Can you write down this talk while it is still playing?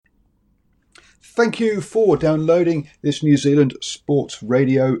Thank you for downloading this New Zealand Sports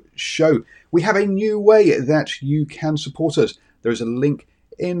Radio show. We have a new way that you can support us. There is a link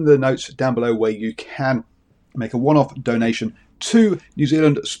in the notes down below where you can make a one-off donation to New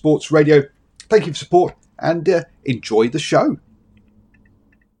Zealand Sports Radio. Thank you for support and enjoy the show.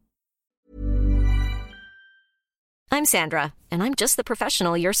 I'm Sandra, and I'm just the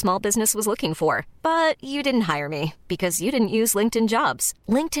professional your small business was looking for. But you didn't hire me because you didn't use LinkedIn Jobs.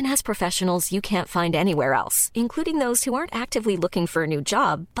 LinkedIn has professionals you can't find anywhere else, including those who aren't actively looking for a new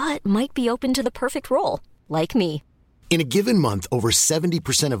job, but might be open to the perfect role, like me. In a given month, over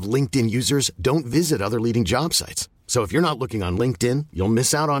 70% of LinkedIn users don't visit other leading job sites. So if you're not looking on LinkedIn, you'll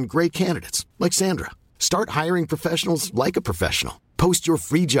miss out on great candidates like Sandra. Start hiring professionals like a professional. Post your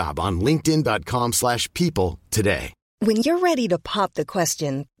free job on linkedin.com/people today. When you're ready to pop the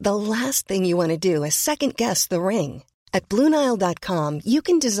question, the last thing you want to do is second-guess the ring. At BlueNile.com, you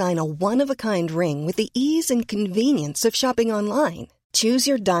can design a one-of-a-kind ring with the ease and convenience of shopping online. Choose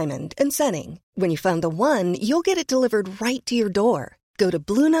your diamond and setting. When you find the one, you'll get it delivered right to your door. Go to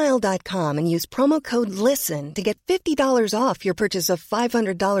BlueNile.com and use promo code LISTEN to get $50 off your purchase of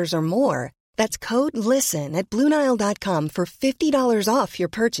 $500 or more. That's code LISTEN at BlueNile.com for $50 off your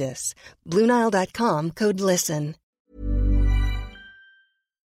purchase. BlueNile.com, code LISTEN.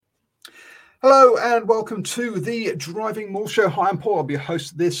 Hello and welcome to the DrivingMaul show. Hi, I'm Paul. I'll be your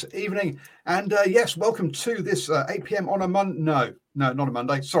host this evening. And yes, welcome to this 8 p.m. on a No, not a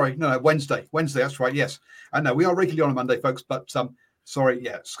Monday. Sorry, no, Wednesday. Wednesday, that's right, yes. I know we are regularly on a Monday, folks, but sorry,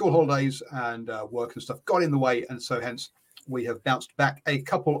 yeah, school holidays and work and stuff got in the way. And so hence we have bounced back a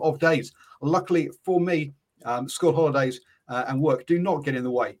couple of days. Luckily for me, school holidays and work do not get in the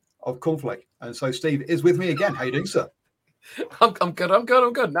way of cornflake. And so Steve is with me again. How you doing, sir? I'm good.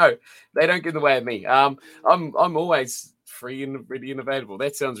 No, they don't get in the way of me. I'm always free and ready and available.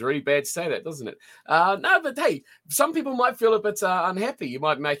 That sounds really bad to say that, doesn't it? No, but hey, some people might feel a bit unhappy. You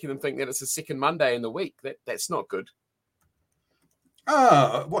might be making them think that it's the second Monday in the week. That's not good.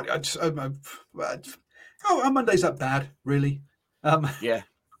 Monday's that bad, really? Yeah.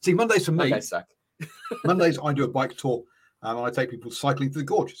 See, Mondays for me. Mondays suck. Mondays I do a bike tour, and I take people cycling through the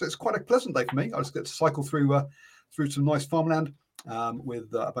gorge. So it's quite a pleasant day for me. I just get to cycle through some nice farmland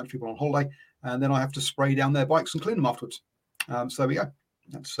with a bunch of people on holiday, and then I have to spray down their bikes and clean them afterwards. So there we go.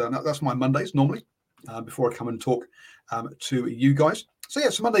 That's my Mondays normally before I come and talk to you guys. So yeah,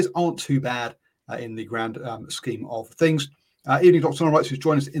 so Mondays aren't too bad in the grand scheme of things. Evening, Dr. Wrights, who's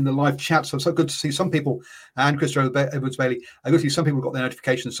joined us in the live chat. So good to see some people, and Christopher Edwards Bailey. Good to see some people got their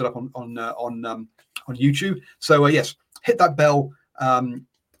notifications set up on YouTube. So yes, hit that bell.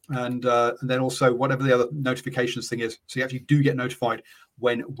 And then also whatever the other notifications thing is, so you actually do get notified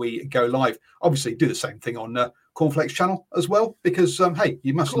when we go live. Obviously, do the same thing on Cornflake's channel as well, because hey,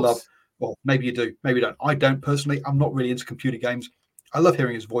 you must love. Well, maybe you do, maybe you don't. I don't personally. I'm not really into computer games. I love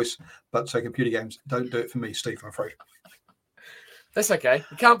hearing his voice, but computer games don't do it for me, Steve. I'm afraid. That's okay.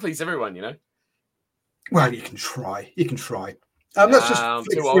 You can't please everyone, you know. Well, you can try. Let's just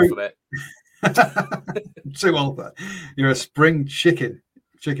too old for that. Too old for that. You're a spring chicken.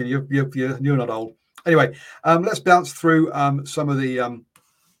 You're not old. Anyway, let's bounce through some of the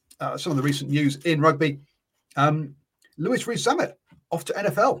recent news in rugby. Lewis Rees-Zammit off to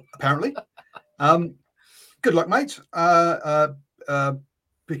NFL apparently. Good luck, mate.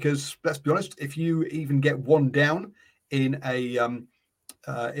 Because let's be honest, if you even get one down in an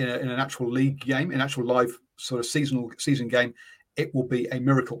actual league game, in actual live sort of season game, it will be a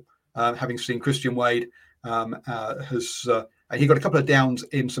miracle. Having seen Christian Wade he got a couple of downs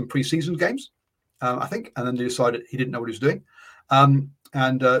in some preseason games, I think, and then he decided he didn't know what he was doing.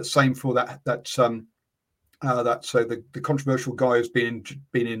 And same for the controversial guy who's been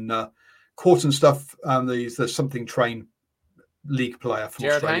in court and stuff. The something train league player from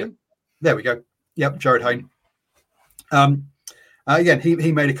Jared Australia. Hayne? There we go. Yep, Jared Hayne. Again,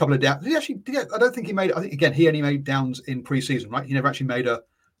 he made a couple of downs. I don't think he made. I think again he only made downs in preseason, right? He never actually made a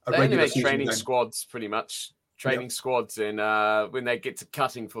regular season training game. Squads, pretty much. Training squads, and when they get to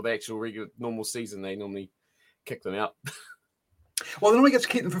cutting for the actual regular normal season, they normally kick them out. Well, they normally get to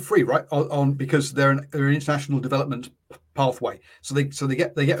keep them for free, right? Because they're an international development pathway. So they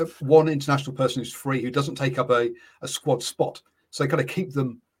get one international person who's free who doesn't take up a squad spot. So they kind of keep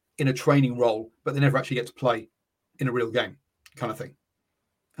them in a training role, but they never actually get to play in a real game, kind of thing.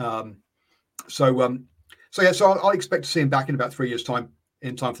 So I'll expect to see him back in about 3 years' time,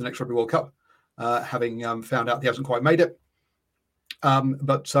 in time for the next Rugby World Cup. Having found out he hasn't quite made it.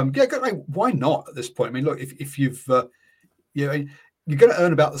 Why not at this point? I mean, look, if you've, you're going to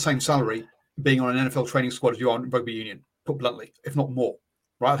earn about the same salary being on an NFL training squad as you are on rugby union, put bluntly, if not more,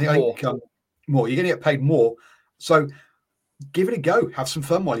 right? I think more. You're going to get paid more. So give it a go. Have some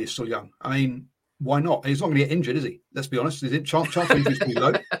fun while you're still young. I mean, why not? He's not going to get injured, is he? Let's be honest. His chance of injury is pretty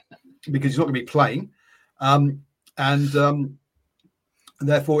low because he's not going to be playing. And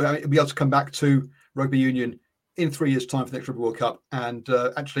therefore, he'll be able to come back to rugby union in 3 years' time for the next Rugby World Cup and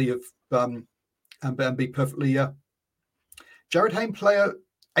actually and be perfectly. Jared Hayne player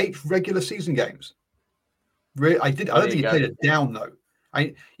 8 regular season games. Really, I don't think he played it down though.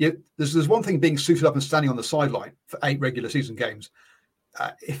 There's one thing being suited up and standing on the sideline for 8 regular season games.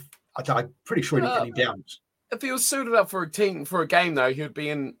 I'm pretty sure he didn't get any downs. If he was suited up for a game though, he would be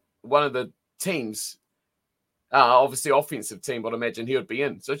in one of the teams. Obviously, offensive team, but I imagine he would be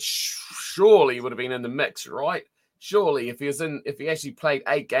in. So surely he would have been in the mix, right? Surely, if he actually played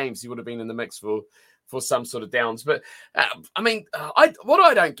 8 games, he would have been in the mix for some sort of downs. But what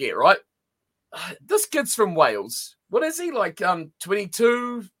I don't get, right? This kid's from Wales. What is he like?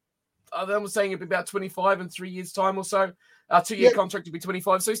 22. I was saying it'd be about 25 in 3 years' time or so. 2-year contract to be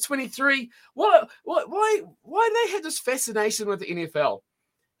 25. So he's 23. Why do they have this fascination with the NFL?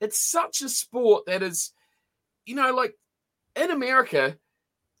 It's such a sport that is, like in America,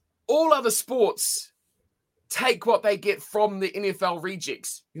 all other sports take what they get from the NFL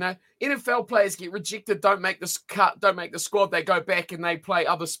rejects. NFL players get rejected, don't make this cut, don't make the squad. They go back and they play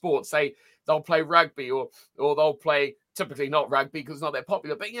other sports. They'll play rugby or they'll play typically not rugby because it's not that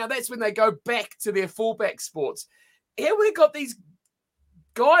popular. But that's when they go back to their fallback sports. Here we've got these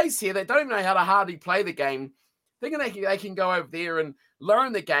guys here that don't even know how to hardly play the game, thinking they can go over there and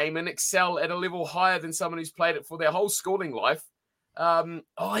learn the game and excel at a level higher than someone who's played it for their whole schooling life.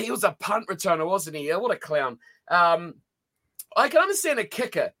 He was a punt returner, wasn't he? What a clown. I can understand a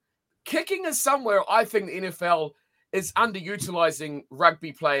kicker. Kicking is somewhere I think the NFL is underutilizing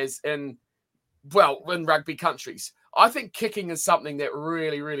rugby players in rugby countries. I think kicking is something that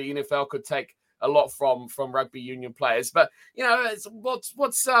really, really NFL could take a lot from rugby union players. But,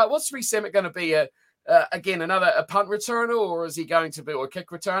 what's Reece Emmett going to be? Again, a punt returner, or is he going to be a kick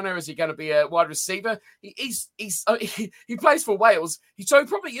returner? Is he going to be a wide receiver? He plays for Wales, so he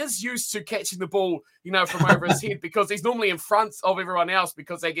probably is used to catching the ball, from over his head because he's normally in front of everyone else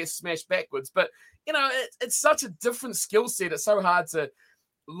because they get smashed backwards. But it's such a different skill set. It's so hard to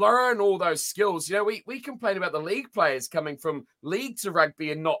learn all those skills. We complain about the league players coming from league to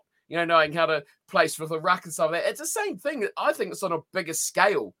rugby and not knowing how to place with a ruck and stuff like that. It's the same thing. I think it's on a bigger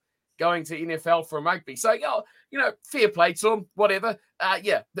scale going to NFL from rugby. So, fair play to him, whatever.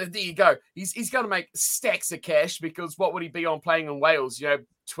 There you go. He's going to make stacks of cash because what would he be on playing in Wales?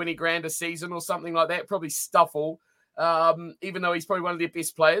 20 grand a season or something like that, probably stuff all, even though he's probably one of their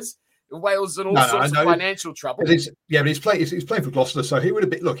best players. Wales in all sorts of financial trouble. But he's playing for Gloucester, so he would have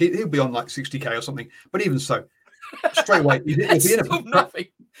been, he'll be on like 60k or something. But even so, straight away, he'll be still nothing.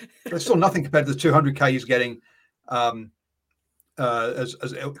 It's still nothing compared to the 200k he's getting. Because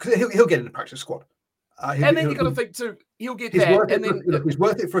he'll get in the practice squad, and then you got to think too. He'll get that, he's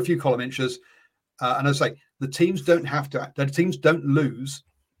worth it for a few column inches. And as I say, the teams don't have to. The teams don't lose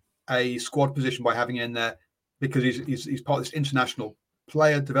a squad position by having him in there because he's part of this international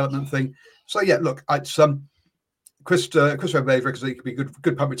player development thing. So look, it's Chris Webber because he could be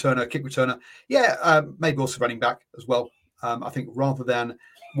good punt returner, kick returner. Maybe also running back as well. I think rather than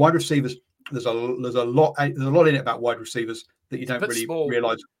wide receivers, there's a lot in it about wide receivers that you don't really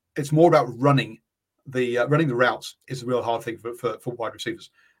realize. It's more about running the routes is a real hard thing for wide receivers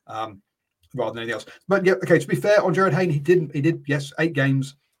rather than anything else. But to be fair on Jared Hayne, he did 8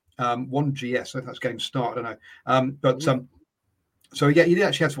 games, 1 GS. I think that's game start. I don't know. So he did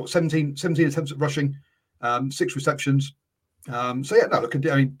actually have 17 attempts at rushing, 6 receptions. And a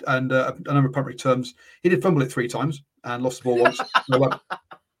number of punt returns. He did fumble it 3 times and lost the ball once.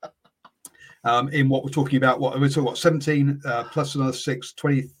 In what we're talking about, 17 plus another 6,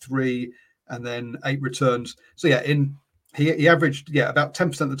 23, and then 8 returns. So he averaged about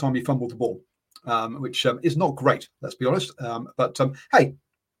 10% of the time he fumbled the ball, which is not great, let's be honest. But hey,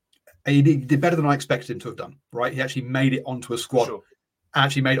 he did better than I expected him to have done. Right, he actually made it onto a squad,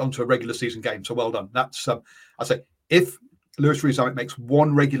 actually made it onto a regular season game. So well done. That's I say if Lewis Rees-Zammit makes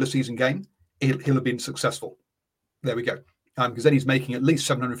 1 regular season game, he'll have been successful. There we go. Because then he's making at least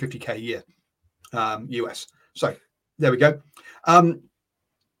 750k a year. US. So there we go. There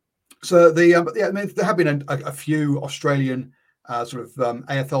have been a few Australian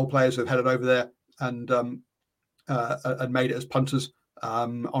AFL players who have headed over there and made it as punters.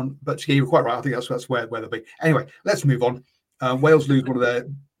 But you're quite right. I think that's where they'll be. Anyway, let's move on. Wales lose one of their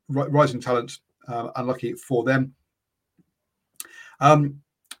rising talents. Unlucky for them. Talking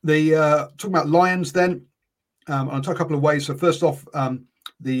about Lions then. I'll talk a couple of ways. So first off,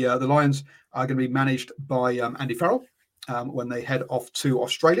 The Lions are going to be managed by Andy Farrell when they head off to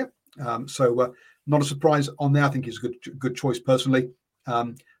Australia. So not a surprise on there. I think he's a good choice personally.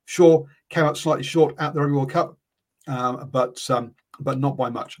 Sure, came up slightly short at the Rugby World Cup, but not by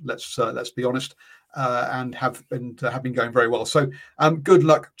much. Let's be honest, and have been going very well. So good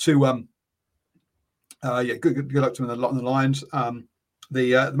luck to good luck to him in the Lions.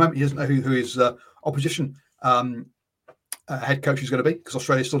 The moment he doesn't know who his opposition head coach is going to be, because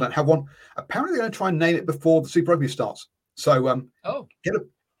Australia still don't have one. Apparently, they're going to try and name it before the Super Rugby starts. So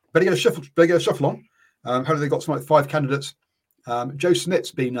better get a shuffle on. Hopefully, they've got something like 5 candidates. Joe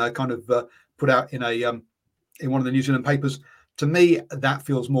Smith's been kind of put out in one of the New Zealand papers. To me, that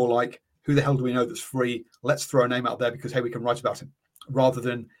feels more like, who the hell do we know that's free? Let's throw a name out there because, hey, we can write about him, rather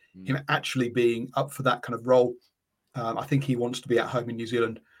than him actually being up for that kind of role. I think he wants to be at home in New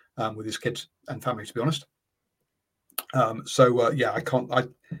Zealand with his kids and family, to be honest. I can't.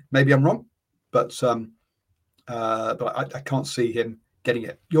 Maybe I'm wrong, but I can't see him getting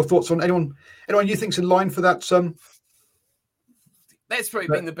it. Your thoughts on anyone you think's in line for that? That's probably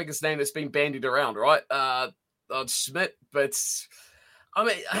been the biggest name that's been bandied around, right? Schmidt, but I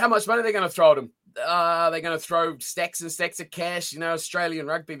mean, how much money are they going to throw at him? They're going to throw stacks and stacks of cash. Australian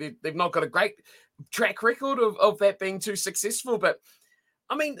rugby, they've not got a great track record of that being too successful. But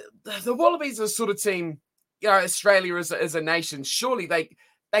I mean, the Wallabies are the sort of team, Australia as a nation, surely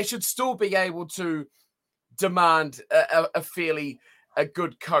they should still be able to demand a fairly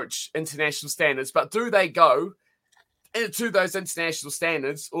good coach, international standards. But do they go to those international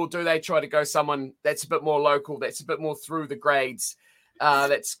standards, or do they try to go someone that's a bit more local, that's a bit more through the grades,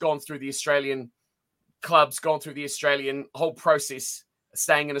 that's gone through the Australian clubs, gone through the Australian whole process,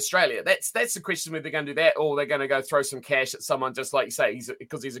 staying in Australia? That's the question, whether they're going to do that, or they're going to go throw some cash at someone, just like you say,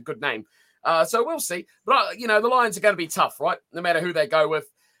 because he's a good name. So we'll see. But, the Lions are going to be tough, right? No matter who they go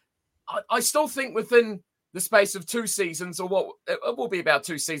with. I still think within the space of 2 seasons, or what it will be about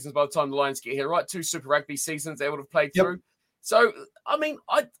 2 seasons by the time the Lions get here, right? 2 Super Rugby seasons they would have played through. So, I mean,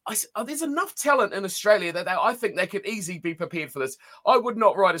 there's enough talent in Australia that I think they could easily be prepared for this. I would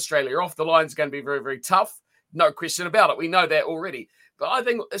not write Australia off. The Lions are going to be very, very tough. No question about it. We know that already. But I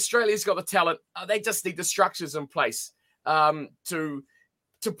think Australia's got the talent. They just need the structures in place to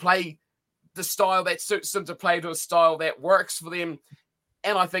play the style that suits them, to play to a style that works for them.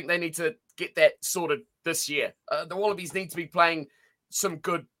 And I think they need to get that sorted this year. The Wallabies need to be playing some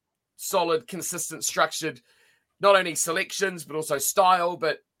good, solid, consistent, structured, not only selections, but also style,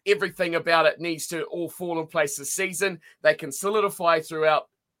 but everything about it needs to all fall in place this season. They can solidify throughout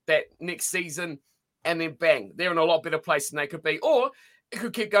that next season, and then bang, they're in a lot better place than they could be. Or it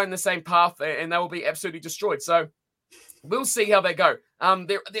could keep going the same path and they will be absolutely destroyed. So we'll see how they go.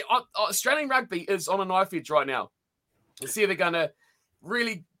 Australian rugby is on a knife edge right now. We'll see if they're going to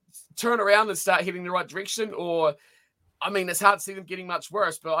really turn around and start heading the right direction, or, I mean, it's hard to see them getting much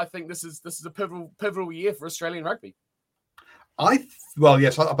worse, but I think this is a pivotal year for Australian rugby. I think what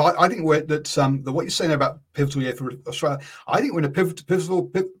you're saying about pivotal year for Australia, I think we're in a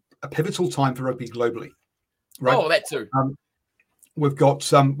pivotal time for rugby globally. Right? Oh, that too. We've got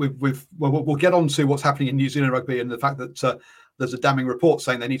we'll get on to what's happening in New Zealand rugby and the fact that there's a damning report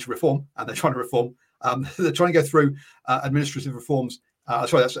saying they need to reform, and they're trying to reform. They're trying to go through administrative reforms.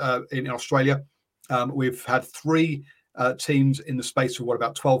 That's in Australia. We've had 3 teams in the space of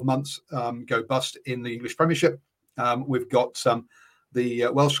about 12 months go bust in the English Premiership. We've got the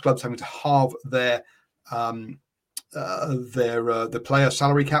Welsh clubs having to halve their player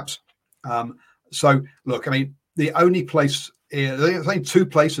salary caps. So look, I mean, there's only 2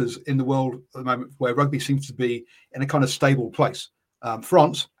 places in the world at the moment where rugby seems to be in a kind of stable place: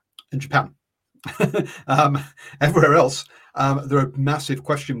 France and Japan. Everywhere else, there are massive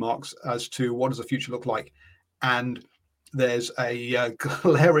question marks as to what does the future look like, and there's a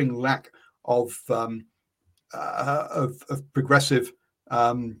glaring lack of progressive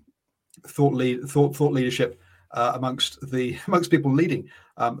thought leadership amongst people leading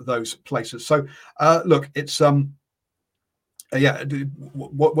those places. So look, it's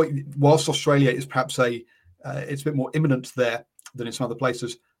whilst Australia is perhaps it's a bit more imminent there than in some other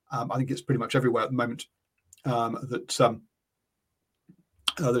places. I think it's pretty much everywhere at the moment that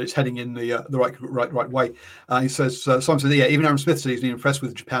it's heading in the right way. He says, Simon says, even Aaron Smith says he's been impressed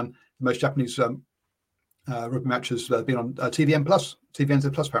with Japan. The most Japanese rugby match has been on TVN Plus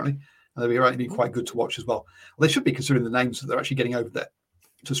apparently, and they've been quite good to watch as well. They should be considering the names that they're actually getting over there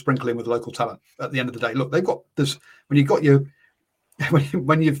to sprinkle in with local talent. At the end of the day, look, they've got this. When you've got you've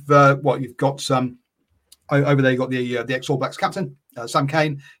got some over there. You've got the ex All Blacks captain Sam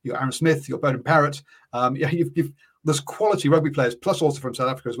Cane. You've got Aaron Smith. You've got Bowden Parrott. there's quality rugby players, plus also from South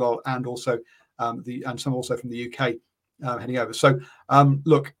Africa as well, and also some also from the UK heading over. So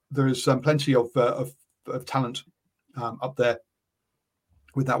look, there is plenty of talent up there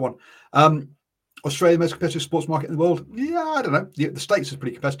with that one. Australia, the most competitive sports market in the world. Yeah, I don't know. The States is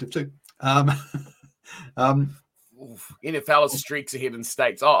pretty competitive too. NFL is streaks ahead in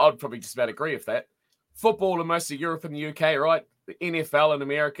States. I'd probably just about agree with that. Football in most of Europe and the UK, right? The NFL in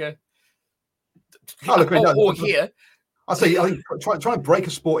America. Here. I think trying to break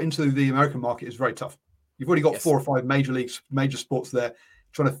a sport into the American market is very tough. You've already got 4 or 5 major sports there.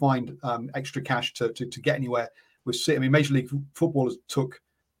 Trying to find extra cash to get anywhere. Major League footballers took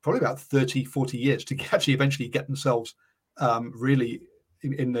probably about 30, 40 years to actually eventually get themselves really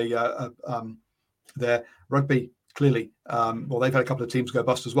in their rugby. Clearly, they've had a couple of teams go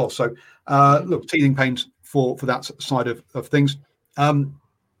bust as well. So, look, teething pains for that side of things.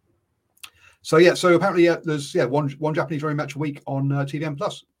 So apparently there's one Japanese rowing match a week on TVN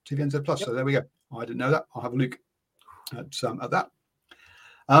Plus, TVNZ Plus. Yep. So there we go. I didn't know that. I'll have a look at that.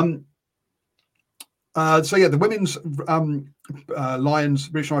 The women's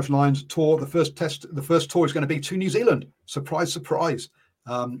British Irish Lions tour. The first tour is going to be to New Zealand. Surprise, surprise.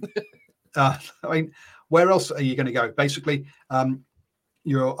 Where else are you going to go? Basically,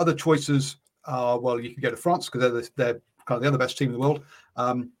 your other choices are, you can go to France because they're kind of the other best team in the world.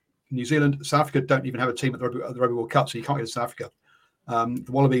 New Zealand, South Africa don't even have a team at the Rugby World Cup, so you can't get to South Africa.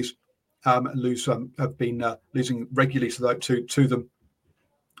 The Wallabies have been losing regularly to them.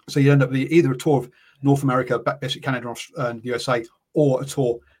 So you end up with either a tour of North America, basically Canada and the USA, or a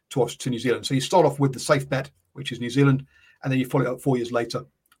tour to New Zealand. So you start off with the safe bet, which is New Zealand, and then you follow it up 4 years later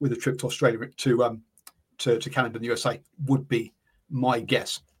with a trip to Australia to Canada and the USA, would be my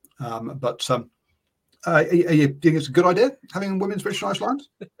guess. But are you think it's a good idea having women's British Irish Lions?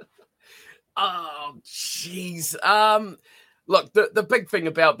 Oh, jeez. Look, the big thing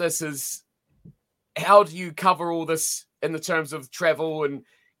about this is how do you cover all this in the terms of travel and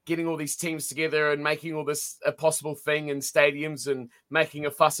getting all these teams together and making all this a possible thing in stadiums and making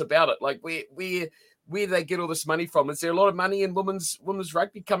a fuss about it? Like, where do they get all this money from? Is there a lot of money in women's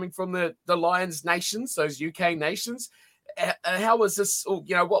rugby coming from the Lions nations, those UK nations? How is this?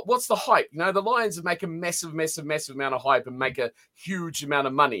 What's the hype? The Lions make a massive amount of hype and make a huge amount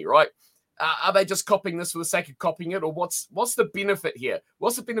of money, right? Are they just copying this for the sake of copying it, or what's the benefit here?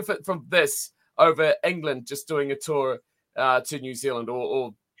 What's the benefit from this over England just doing a tour to New Zealand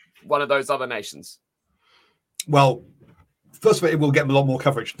or one of those other nations? Well, first of all, it will get a lot more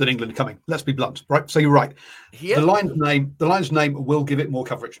coverage than England coming. Let's be blunt, right? So you're right. Here? The Lions name will give it more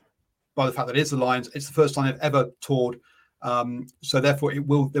coverage by the fact that it is the Lions. It's the first time they've ever toured, so therefore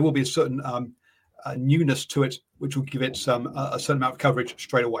there will be a certain newness to it, which will give it a certain amount of coverage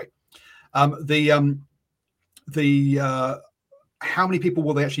straight away. How many people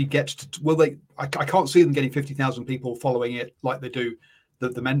will they actually get? I can't see them getting 50,000 people following it like they do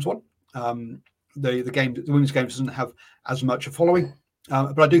the men's one. The women's game doesn't have as much a following,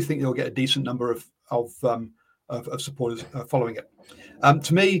 but I do think they'll get a decent number of supporters following it.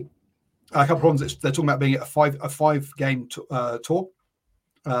 To me, a couple of problems. They're talking about being a five game tour,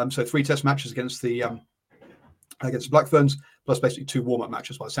 so 3 test matches against the Black Ferns, plus basically 2 warm-up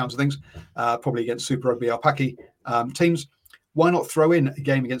matches by the sounds of things, probably against Super Rugby Aupaki teams. Why not throw in a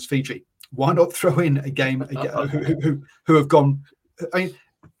game against Fiji? Why not throw in a game who have gone? I mean,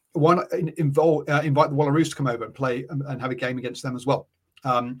 why not invite the Wallaroos to come over and play and have a game against them as well?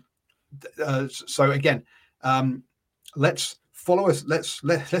 So again, let's follow us. Let's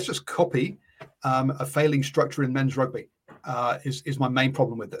just copy a failing structure in men's rugby. Is my main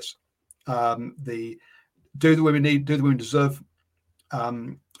problem with this. Do the women deserve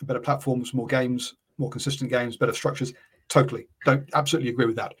better platforms, more games, more consistent games, better structures? Totally. Don't absolutely agree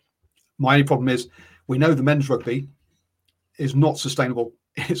with that. My only problem is we know the men's rugby is not sustainable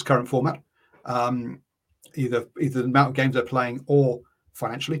in its current format. Either the amount of games they're playing or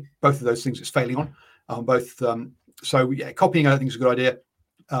financially, both of those things it's failing on. Copying I don't think is a good idea.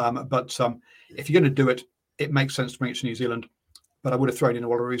 But if you're going to do it, it makes sense to bring it to New Zealand. But I would have thrown in a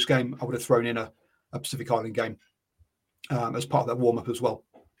Wallaroos game. I would have thrown in a Pacific Island game as part of that warm up as well.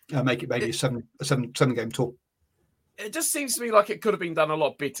 Make it maybe a seven game tour. It just seems to me like it could have been done a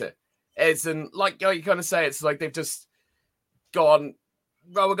lot better. As in, like you kind of say, it's like they've just gone,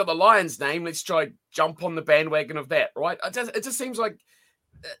 well, we've got the Lions name. Let's try jump on the bandwagon of that, right? It just seems like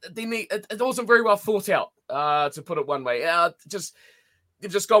it wasn't very well thought out, to put it one way.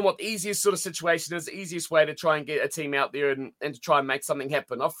 They've just gone what the easiest sort of situation is, the easiest way to try and get a team out there and to try and make something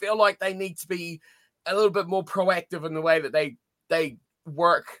happen. I feel like they need to be a little bit more proactive in the way that they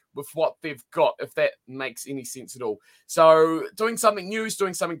work with what they've got, if that makes any sense at all. So doing something new,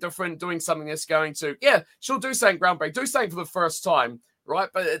 doing something different, doing something that's going to, she'll do something groundbreaking, do something for the first time, right?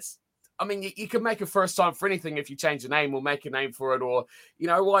 But you can make a first time for anything if you change the name or make a name for it, or,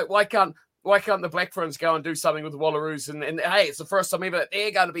 why can't the Black Ferns go and do something with the Wallaroos and hey, it's the first time ever that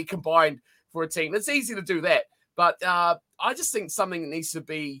they're going to be combined for a team. It's easy to do that. But I just think something needs to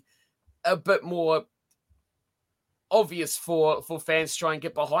be a bit more obvious for fans to try and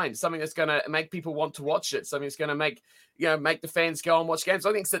get behind, something that's going to make people want to watch it, something that's going to make the fans go and watch games.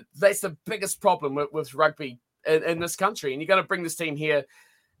 I think that's the biggest problem with rugby in this country, and you're going to bring this team here,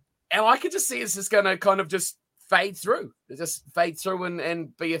 and I can just see it's just going to kind of just fade through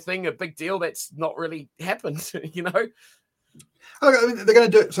and be a big deal that's not really happened. Okay, I mean, they're going to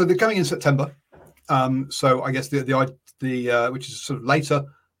do it. So they're coming in September. So I guess the which is sort of later.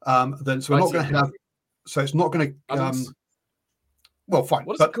 Then so we're not going to have. So it's not going to. Well, fine.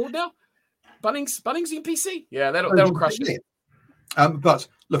 What is it called now? Bunnings UPC. Yeah, that'll crush it. But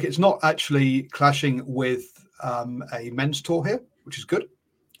look, it's not actually clashing with a men's tour here, which is good.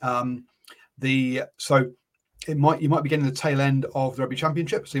 So you might be getting the tail end of the Rugby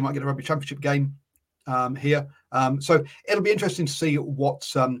Championship. So you might get a Rugby Championship game here. So it'll be interesting to see what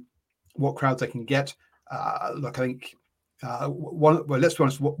crowds they can get. Look, I think. Let's be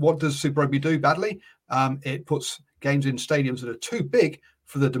honest. What does Super Rugby do badly? It puts games in stadiums that are too big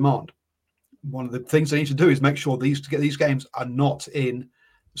for the demand. One of the things they need to do is make sure these games are not in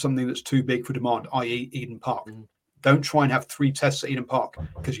something that's too big for demand, i.e., Eden Park. Don't try and have 3 tests at Eden Park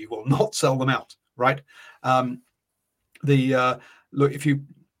because you will not sell them out, right? Look, if you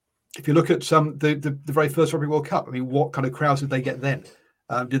look at the very first Rugby World Cup, I mean, what kind of crowds did they get then?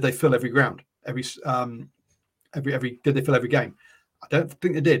 Did they fill every ground? Did they fill every game? I don't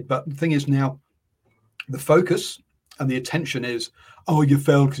think they did. But the thing is now, the focus and the attention is, oh, you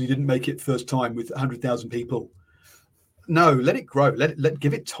failed because you didn't make it first time with 100,000 people. No, let it grow. Let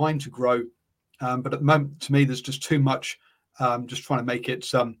give it time to grow. But at the moment, to me, there's just too much. Just trying to make it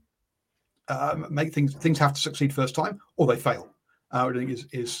make things have to succeed first time or they fail. I think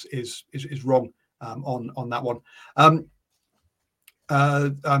is wrong on that one. So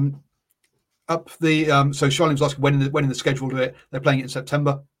Charlene was asking when in the schedule do it. They're playing it in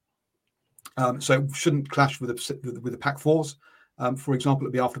September, so it shouldn't clash with the Pac Fours. For example,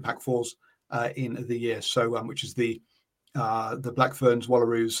 it'll be after Pac Fours in the year. So which is the Black Ferns,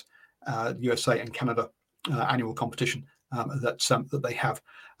 Wallaroos, USA and Canada annual competition that they have.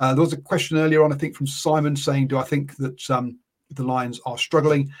 There was a question earlier on, I think, from Simon saying, "Do I think that the Lions are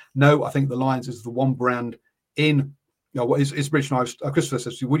struggling?" No, I think the Lions is the one brand in. What is British and Irish? Christopher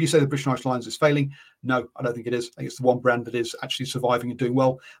says, would you say the British and Irish Lions is failing? No, I don't think it is. I think it's the one brand that is actually surviving and doing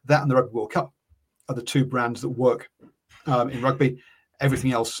well. That and the Rugby World Cup are the 2 brands that work in rugby.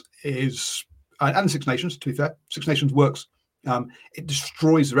 Everything else is, and the Six Nations, to be fair, Six Nations works. It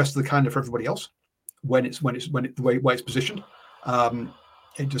destroys the rest of the calendar for everybody else when the way it's positioned.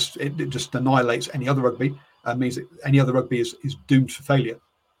 It just annihilates any other rugby. Means that any other rugby is doomed for failure.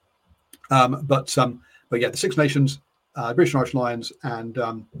 But yeah, the Six Nations. British and Irish Lions and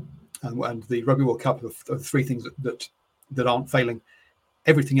the Rugby World Cup are 3 things that aren't failing.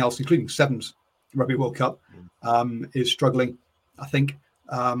 Everything else, including Sevens Rugby World Cup, is struggling. I think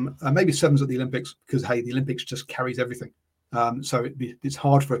maybe Sevens at the Olympics because the Olympics just carries everything. So it's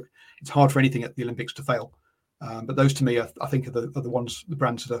hard for anything at the Olympics to fail. But those to me, I think, are the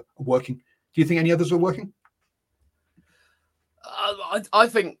brands that are working. Do you think any others are working? I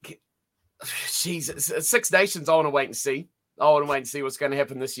think. Jesus, Six Nations, I want to wait and see. What's going to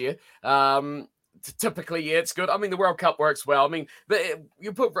happen this year. Typically, yeah, it's good. I mean, the World Cup works well. I mean,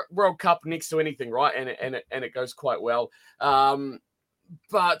 you put World Cup next to anything, right? And it goes quite well. But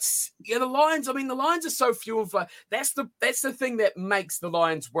yeah, the Lions. I mean, the Lions are so few and far. That's the thing that makes the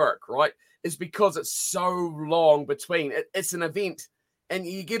Lions work, right? Is because it's so long between. It's an event. And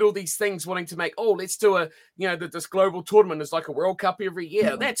you get all these things wanting to make, let's do this global tournament is like a World Cup every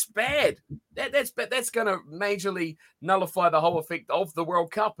year. That's bad. That's bad. That's going to majorly nullify the whole effect of the World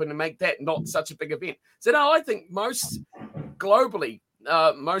Cup and make that not such a big event. So no, I think most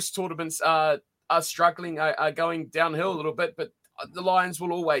tournaments are struggling, are going downhill a little bit. But the Lions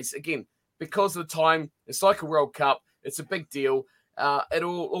will always, again, because of the time, it's like a World Cup. It's a big deal.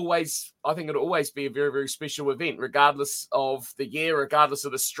 It'll always be a very, very special event, regardless of the year, regardless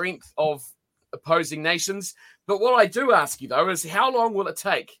of the strength of opposing nations. But what I do ask you, though, is how long will it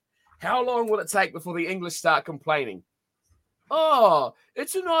take? How long will it take before the English start complaining? Oh,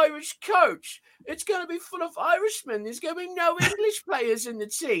 it's an Irish coach. It's going to be full of Irishmen. There's going to be no English players in the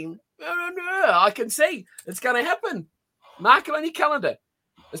team. I can see it's going to happen. Mark it on your calendar.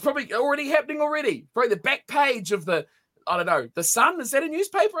 It's probably already happening already. Probably the back page of the, I don't know, the Sun. Is that a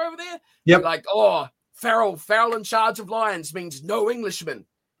newspaper over there? Yep. Like, Farrell in charge of Lions means no Englishman.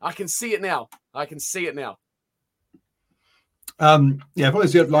 I can see it now. Probably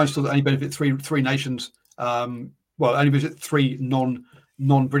the Lions still only benefit three nations. Only benefit three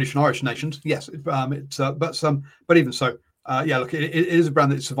non-British and Irish nations. Yes, but even so, look, it is a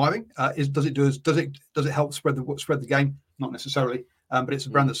brand that's surviving. Does it help spread the game? Not necessarily, but it's a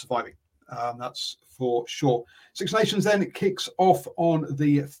brand that's surviving. That's for sure. Six Nations then kicks off on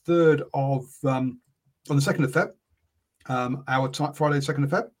the 3rd of on the 2nd of Feb. Our time, Friday,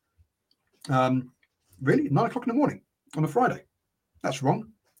 2nd of Feb. Really, 9 o'clock in the morning on a Friday. That's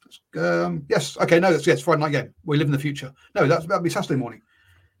wrong. Yes. Okay. No. That's Friday night game. We live in the future. No, that'll be Saturday morning.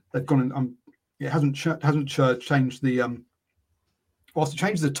 They've gone and it hasn't changed the whilst it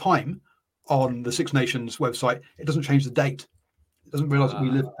changes the time on the Six Nations website, it doesn't change the date. It doesn't realise that we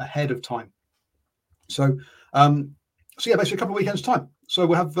live ahead of time. So basically a couple of weekends time. So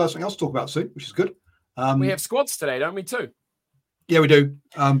we'll have something else to talk about soon, which is good. We have squads today, don't we, too? Yeah, we do.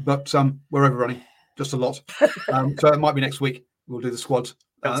 But we're overrunning just a lot. So it might be next week. We'll do the squads.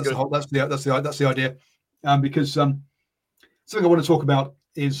 That's the idea. Because something I want to talk about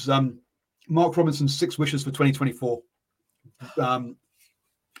is Mark Robinson's 6 wishes for 2024.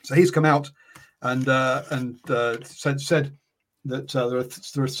 So he's come out and said that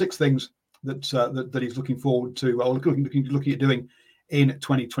there are 6 things that he's looking forward to, or looking at doing in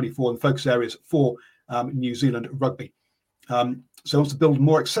 2024, and focus areas for New Zealand rugby. So he wants to build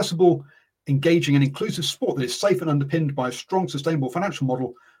more accessible, engaging and inclusive sport that is safe and underpinned by a strong, sustainable financial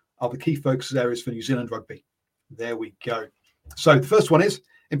model are the key focus areas for New Zealand rugby. There we go. So the first one is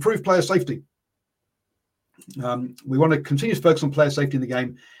improve player safety. We want to continue to focus on player safety in the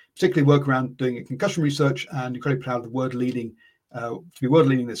game, particularly work around doing concussion research, and incredibly proud of the world leading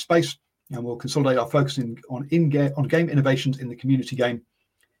this space. And we'll consolidate our focus on game innovations in the community game,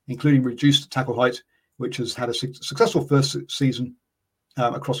 including reduced tackle height, which has had a successful first season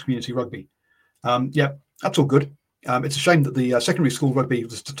across community rugby. That's all good. It's a shame that the secondary school rugby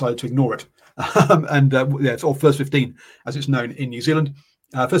has decided to ignore it. It's all first 15, as it's known in New Zealand.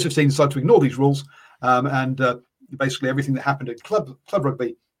 First 15 decided to ignore these rules, basically everything that happened at club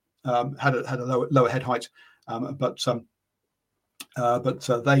rugby had a lower head height, but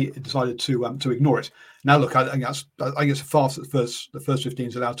they decided to ignore it. Now, look, I think it's a farce that the first 15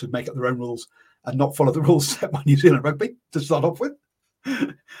 is allowed to make up their own rules and not follow the rules set by New Zealand rugby to start off with.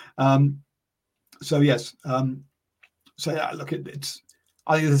 Look, I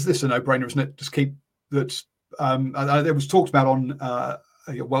think this is a no-brainer, isn't it? Just keep that. It was talked about on a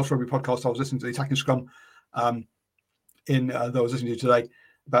Welsh rugby podcast I was listening to, the Attacking Scrum, that I was listening to today,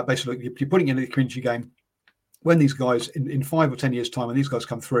 about basically you're putting in the community game. When these guys in 5 or 10 years' time, when these guys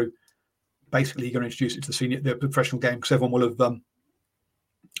come through, basically you're going to introduce it to the professional game, because everyone will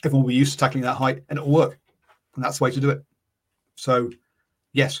be used to tackling that height, and it'll work, and that's the way to do it. So,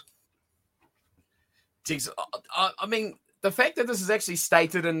 yes. Jeez, I mean, the fact that this is actually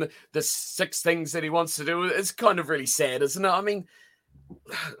stated in the 6 things that he wants to do is kind of really sad, isn't it? I mean,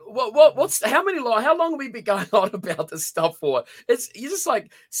 how long have we been going on about this stuff for? You're just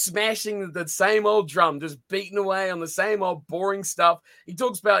like smashing the same old drum, just beating away on the same old boring stuff. He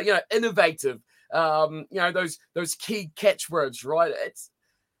talks about, innovative, those key catchwords, right?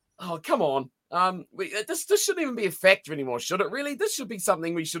 Come on. This shouldn't even be a factor anymore, should it really? This should be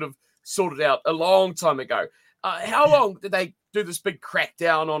something we should have sorted out a long time ago. How long did they do this big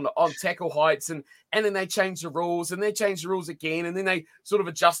crackdown on tackle heights, and then they change the rules, and they change the rules again, and then they sort of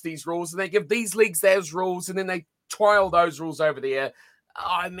adjust these rules, and they give these leagues those rules, and then they trial those rules over there.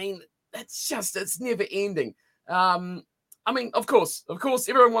 I mean, it's never ending. I mean, of course,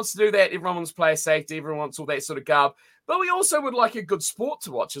 everyone wants to do that. Everyone wants player safety. Everyone wants all that sort of garb. But we also would like a good sport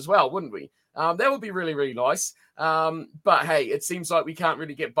to watch as well, wouldn't we? That would be really, really nice. But hey, it seems like we can't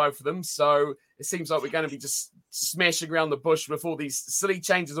really get both of them. So it seems like we're going to be just smashing around the bush with all these silly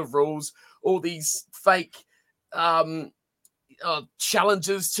changes of rules, all these fake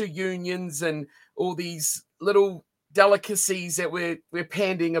challenges to unions, and all these little delicacies that we're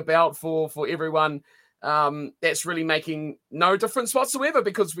pandying about for everyone. That's really making no difference whatsoever,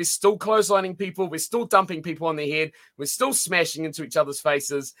 because we're still clotheslining people, we're still dumping people on their head, we're still smashing into each other's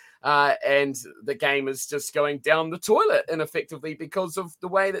faces, and the game is just going down the toilet ineffectively because of the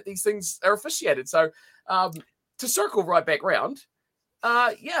way that these things are officiated. So to circle right back round,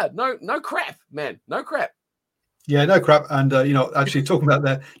 no crap, man, no crap. Yeah, no crap. And actually talking about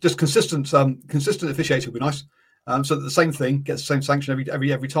that, just consistent officiating would be nice. So that the same thing gets the same sanction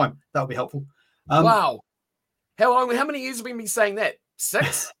every time. That would be helpful. Wow. How many years have we been saying that?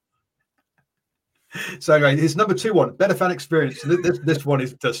 6? So anyway, his number 2 one, better fan experience. This one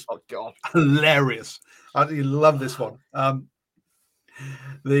is just Oh God, hilarious. I love this one.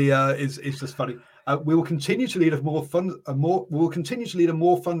 It's just funny. We will continue to lead a more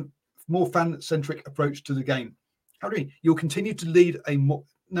fan-centric approach to the game. How do you mean? You'll continue to lead a more?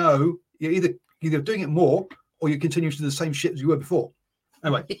 No, you're either doing it more or you continue to do the same shit as you were before.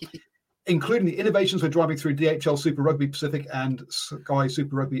 Anyway, including the innovations we're driving through DHL Super Rugby Pacific and Sky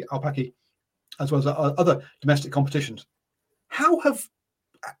Super Rugby Alpaki, as well as other domestic competitions.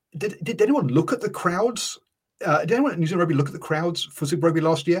 Did anyone look at the crowds? Did anyone at New Zealand Rugby look at the crowds for Super Rugby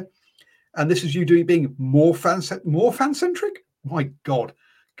last year? And this is you being more fan-centric? My God,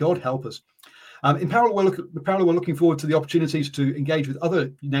 God help us. In parallel, we're looking forward to the opportunities to engage with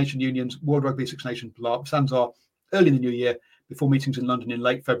other nation unions, World Rugby, Six Nations, SANZAR, early in the new year, before meetings in London in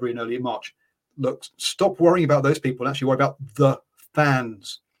late February and early March. Look, stop worrying about those people and actually worry about the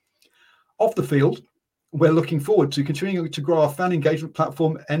fans. Off the field, we're looking forward to continuing to grow our fan engagement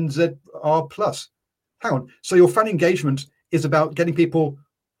platform, NZR+. Hang on. So your fan engagement is about getting people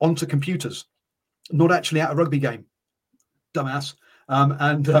onto computers, not actually at a rugby game. Dumbass.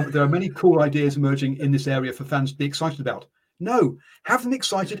 There are many cool ideas emerging in this area for fans to be excited about. No, have them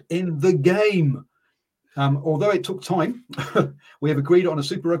excited in the game. Although it took time, we have agreed on a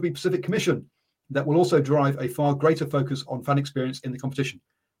Super Rugby Pacific Commission that will also drive a far greater focus on fan experience in the competition.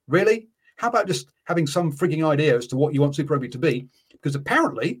 Really? How about just having some frigging idea as to what you want Super Rugby to be? Because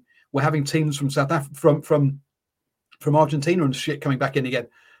apparently we're having teams from South Africa, from Argentina and shit coming back in again.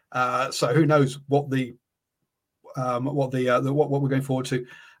 So who knows what we're going forward to?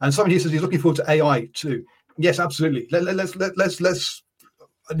 And somebody here says he's looking forward to AI too. Yes, absolutely. Let's.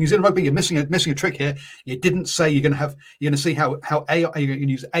 New Zealand Rugby, you're missing a trick here. You didn't say you're going to see how AI you're going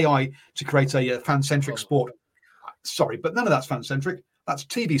to use AI to create a fan-centric sport. Sorry, but none of that's fan-centric. That's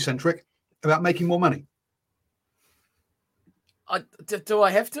TV-centric about making more money. Do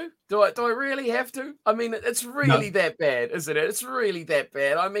I have to? Do I really have to? I mean, it's really that bad, isn't it? It's really that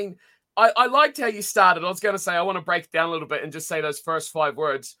bad. I mean, I liked how you started. I was going to say I want to break it down a little bit and just say those first 5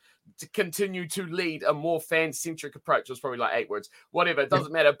 words. To continue to lead a more fan-centric approach. It was probably like 8 words, whatever. It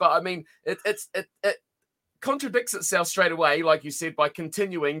doesn't matter. But I mean, it contradicts itself straight away, like you said, by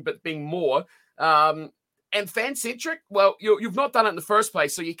continuing but being more. And fan-centric, well, you've not done it in the first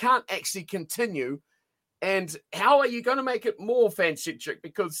place, so you can't actually continue. And how are you going to make it more fan-centric?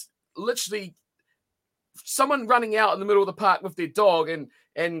 Because literally, someone running out in the middle of the park with their dog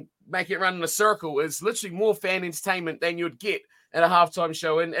and making it run in a circle is literally more fan entertainment than you'd get at a halftime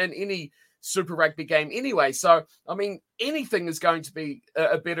show and any Super Rugby game anyway. So, I mean, anything is going to be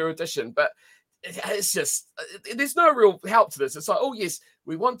a better addition, but it's just, there's no real help to this. It's like, oh, yes,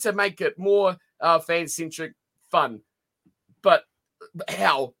 we want to make it more fan-centric fun, but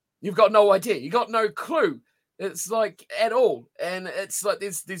how? You've got no idea. You got no clue. It's like at all. And it's like,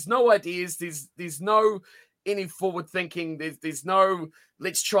 there's no ideas. There's no any forward thinking. There's no,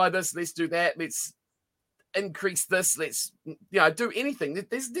 let's try this, let's do that, let's increase this, let's do anything.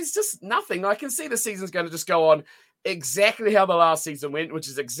 There's just nothing. I can see the season's going to just go on exactly how the last season went, which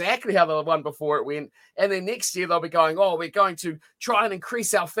is exactly how the one before it went. And then next year they'll be going, oh, we're going to try and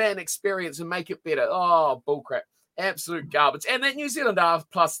increase our fan experience and make it better. Oh, bullcrap. Absolute garbage. And that New Zealand R+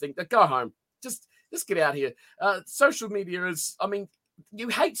 thing, go home. Just get out here. Social media is, I mean, you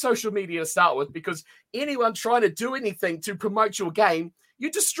hate social media to start with because anyone trying to do anything to promote your game,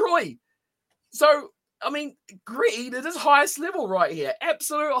 you destroy. So, I mean, greed at its highest level right here.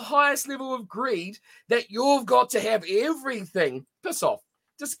 Absolute highest level of greed that you've got to have everything. Piss off.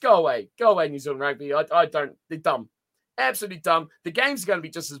 Just go away. Go away, New Zealand Rugby. I don't. They're dumb. Absolutely dumb. The game's going to be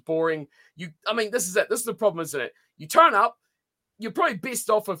just as boring. This is it. This is the problem, isn't it? You turn up. You're probably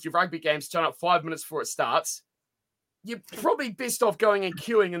best off if your rugby games turn up 5 minutes before it starts. You're probably best off going and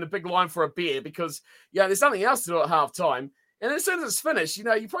queuing in the big line for a beer because, there's nothing else to do at half time. And as soon as it's finished, you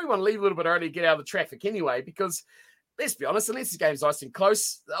probably want to leave a little bit early to get out of the traffic anyway, because let's be honest, unless the game's nice and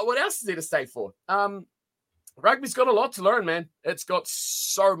close, what else is there to stay for? Rugby's got a lot to learn, man. It's got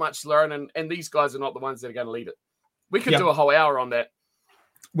so much to learn, and these guys are not the ones that are going to lead it. We could do a whole hour on that.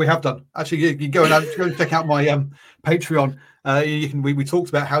 We have done. Actually, you go and check out my Patreon. We talked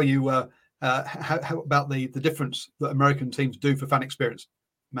about how how about the difference that American teams do for fan experience,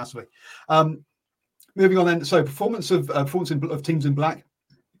 massively. Moving on then, so performance of teams in black,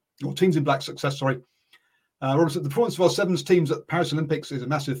 or teams in black success. Sorry, Robert said the performance of our sevens teams at the Paris Olympics is a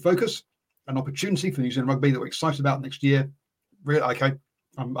massive focus, an opportunity for New Zealand Rugby that we're excited about next year. Really, okay.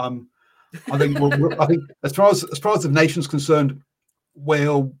 I think as far as the nation's concerned,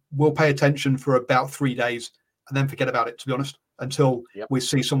 we'll pay attention for about 3 days and then forget about it, to be honest, until we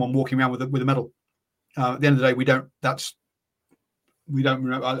see someone walking around with a medal. At the end of the day, we don't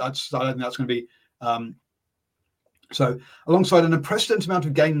remember. I don't think that's going to be. So alongside an unprecedented amount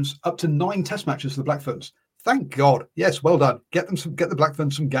of games, up to 9 test matches for the Black Ferns. Thank God. Yes, well done. Get the Black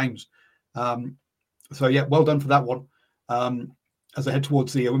Ferns some games. So yeah, well done for that one. As they head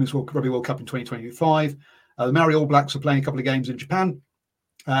towards the Women's Rugby World Cup in 2025, the Maori All Blacks are playing a couple of games in Japan,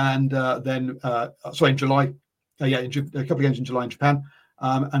 and then in July. A couple of games in July in Japan,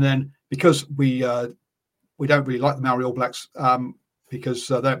 and then because we don't really like the Maori All Blacks because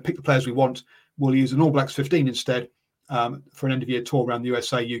they don't pick the players we want, we'll use an All Blacks 15 instead for an end-of-year tour around the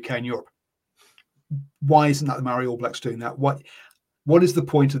USA, UK, and Europe. Why isn't that the Maori All Blacks doing that? What is the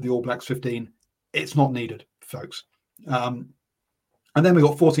point of the All Blacks 15? It's not needed, folks. And then we've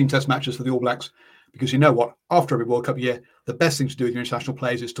got 14 test matches for the All Blacks, because you know what? After every World Cup year, the best thing to do with your international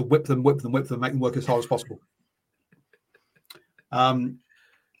players is to whip them, make them work as hard as possible.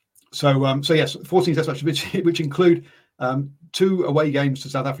 So yes, 14 test matches, which include 2 away games to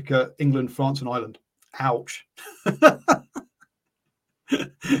South Africa, England, France, and Ireland. Ouch.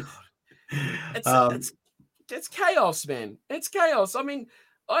 It's chaos, man. It's chaos. I mean,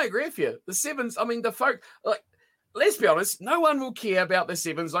 I agree with you. The sevens, I mean, the folk, like, let's be honest, no one will care about the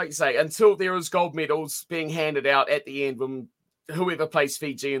sevens, like you say, until there is gold medals being handed out at the end when whoever plays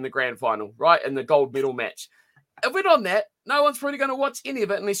Fiji in the grand final, right? In the gold medal match. If we're on that, no one's probably going to watch any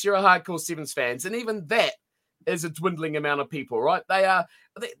of it unless you're a hardcore Sevens fans. And even that is a dwindling amount of people, right?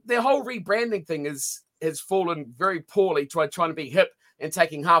 Their whole rebranding thing has fallen very poorly, trying to be hip and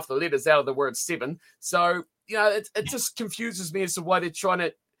taking half the letters out of the word seven. So, you know, it just confuses me as to what they're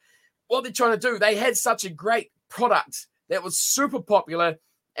trying to do. They had such a great product that was super popular,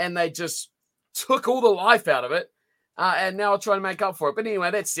 and they just took all the life out of it. And now I'll try to make up for it. But anyway,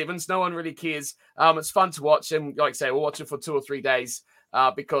 that's sevens. No one really cares. It's fun to watch. And like I say, we'll watch it for 2 or 3 days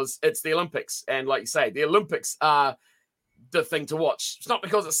because it's the Olympics. And like you say, the Olympics are the thing to watch. It's not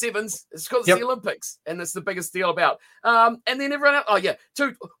because it's sevens. It's because it's the Olympics. And it's the biggest deal about. And then everyone else. Oh, yeah.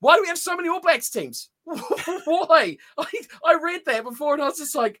 Why do we have so many All Blacks teams? Why? I read that before and I was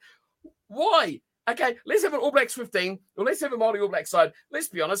just like, why? Okay, let's have an All Blacks 15, or let's have a Māori All Blacks side. Let's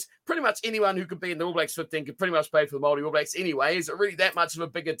be honest, pretty much anyone who could be in the All Blacks 15 could pretty much play for the Māori All Blacks anyway. Is it really that much of a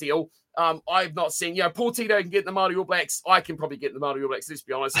bigger deal? I've not seen, Paul Tito can get in the Māori All Blacks. I can probably get in the Māori All Blacks, let's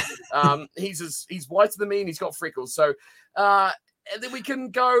be honest. He's whiter than me and he's got freckles. So, and then we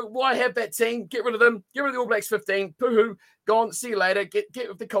can go, why have that team? Get rid of them. Get rid of the All Blacks 15. Poohoo. Gone. See you later. Get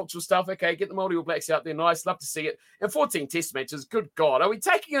with the cultural stuff. Okay, get the Māori All Blacks out there. Nice. Love to see it. And 14 test matches. Good God. Are we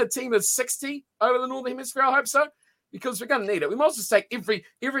taking a team of 60 over the Northern Hemisphere? I hope so. Because we're going to need it. We might as well take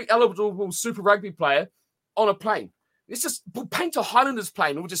every eligible Super Rugby player on a plane. We'll paint a Highlanders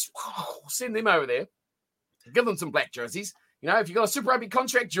plane. We'll just send them over there. Give them some black jerseys. If you've got a Super Rugby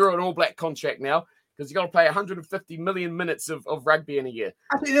contract, you're an All Black contract now. Because you've got to play 150 million minutes of rugby in a year.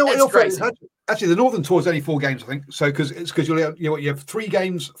 Actually, the Northern Tour is only 4 games, I think. So because you have 3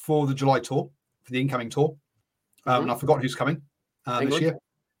 games for the July tour, for the incoming tour. And I forgot who's coming this year.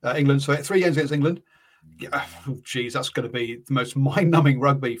 England. So 3 games against England. Yeah, geez, that's going to be the most mind-numbing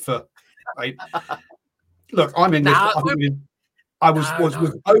rugby for. Look, I'm English. I was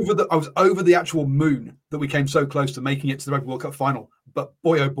over the actual moon that we came so close to making it to the Rugby World Cup final. But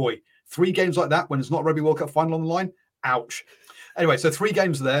boy, oh boy. 3 games like that when it's not a Rugby World Cup final on the line, ouch. Anyway, so 3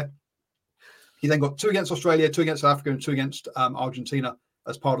 games there. He then got 2 against Australia, 2 against South Africa, and 2 against Argentina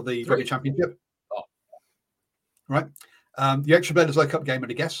as part of the Rugby Championship. Oh. Right. The extra Bledisloe World Cup game,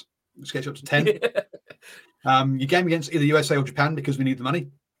 I'd guess. Let's get you up to 10. Your game against either USA or Japan because we need the money.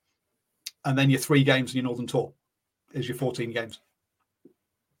 And then your 3 games in your Northern Tour is your 14 games.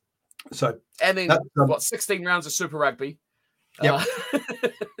 So, and then 16 rounds of Super Rugby. Yep.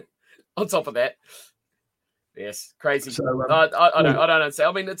 On top of that, yes, crazy. So, I don't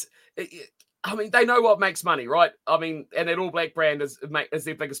understand. I mean, they know what makes money, right? I mean, and that All Black brand is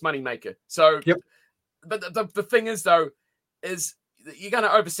their biggest money maker. So, but the thing is, though, is you're going to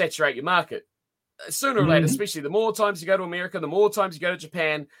oversaturate your market sooner or later. Especially the more times you go to America, the more times you go to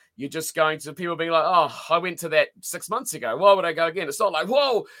Japan, you're just going to people being like, "Oh, I went to that 6 months ago. Why would I go again?" It's not like,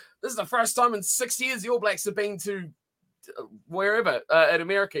 "Whoa, this is the first time in 6 years the All Blacks have been to." Wherever in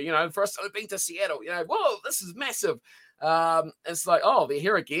America, first I've been to Seattle, whoa, this is massive. It's like, oh, they're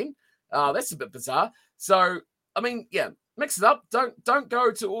here again. That's a bit bizarre. So, I mean, mix it up. Don't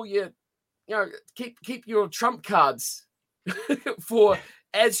go to all your, keep your trump cards for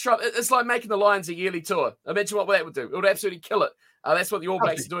as Trump. It's like making the Lions a yearly tour. Imagine what that would do. It would absolutely kill it. That's what the All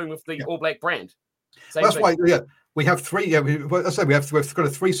Blacks are doing with the All Black brand. Same That's thing. why, yeah, we have three. Yeah, we've got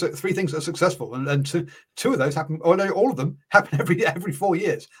three things that are successful, and two of those happen. Or no, all of them happen every 4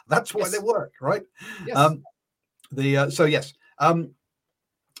 years. That's why Yes. they work, right? Yes.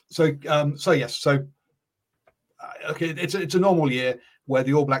 Okay, it's a normal year where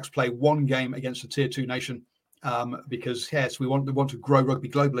the All Blacks play one game against a tier 2 nation, because yes, we want to grow rugby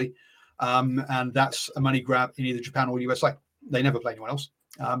globally, and that's a money grab in either Japan or USA. They never play anyone else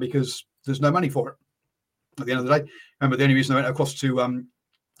because there's no money for it. At the end of the day, remember the only reason I went across to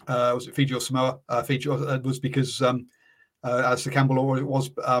was it Fiji or Samoa? Fiji was because Alistair Campbell, or it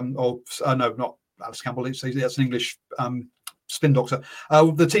was no, not Alistair Campbell. That's an English spin doctor.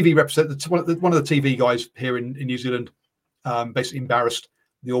 The TV one of the TV guys here in New Zealand basically embarrassed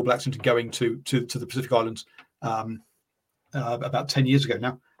the All Blacks into going to the Pacific Islands about 10 years ago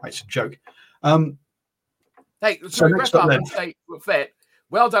now. It's a joke. Hey, so wrap up and say with that,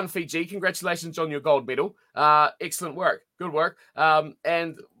 well done, Fiji. Congratulations on your gold medal. Excellent work. Good work.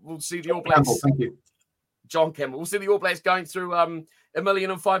 And we'll see the All Blacks. Campbell, thank you. John Campbell. We'll see the All Blacks going through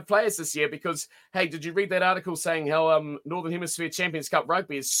 1,005 players this year because, hey, did you read that article saying how Northern Hemisphere Champions Cup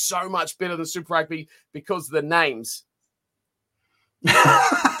rugby is so much better than Super Rugby because of the names?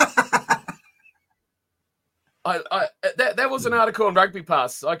 That was an article on Rugby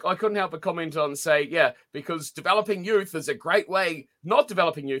Pass. I couldn't help but comment on and say, yeah, because developing youth is a great way, not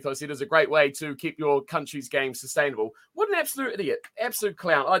developing youth, I said, is a great way to keep your country's game sustainable. What an absolute idiot. Absolute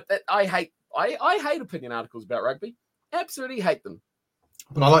clown. I hate opinion articles about rugby. Absolutely hate them.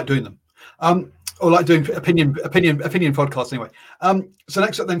 But I like doing them. Or like doing opinion podcasts anyway. So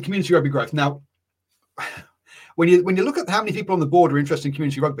next up then, community rugby growth. Now, when you look at how many people on the board are interested in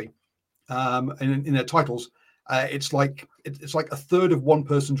community rugby in their titles, it's like a third of one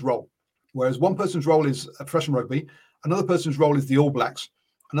person's role. Whereas one person's role is professional rugby, another person's role is the All Blacks,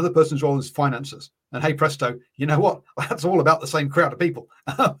 another person's role is finances. And hey presto, you know what? That's all about the same crowd of people.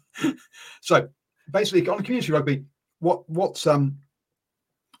 So basically, on community rugby, what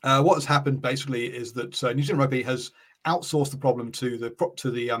has happened basically is that New Zealand Rugby has outsourced the problem to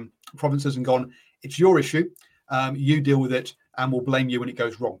the provinces and gone, it's your issue, you deal with it, and we'll blame you when it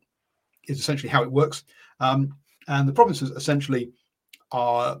goes wrong. Is essentially how it works. And the provinces essentially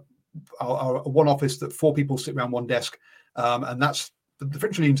are one office that 4 people sit around one desk, and that's the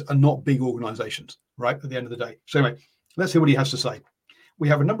provincial unions are not big organisations, right? At the end of the day. So anyway, let's hear what he has to say. We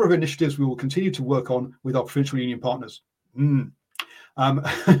have a number of initiatives we will continue to work on with our provincial union partners.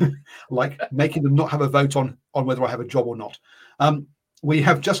 Like making them not have a vote on whether I have a job or not. We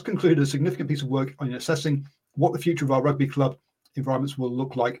have just concluded a significant piece of work on assessing what the future of our rugby club environments will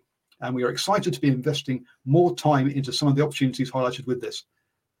look like, and we are excited to be investing more time into some of the opportunities highlighted with this.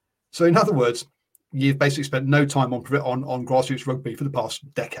 So in other words, you've basically spent no time on grassroots rugby for the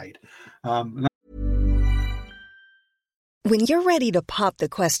past decade. When you're ready to pop the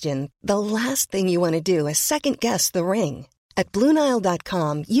question, the last thing you want to do is second-guess the ring. At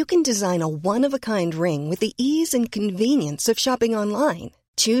BlueNile.com, you can design a one-of-a-kind ring with the ease and convenience of shopping online.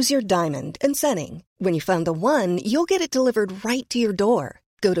 Choose your diamond and setting. When you find the one, you'll get it delivered right to your door.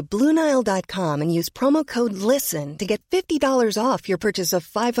 Go to BlueNile.com and use promo code LISTEN to get $50 off your purchase of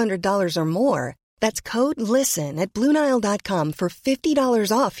 $500 or more. That's code LISTEN at BlueNile.com for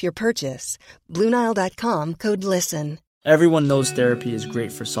 $50 off your purchase. BlueNile.com, code LISTEN. Everyone knows therapy is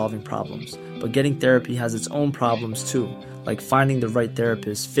great for solving problems, but getting therapy has its own problems too, like finding the right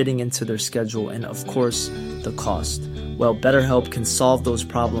therapist, fitting into their schedule, and of course, the cost. Well, BetterHelp can solve those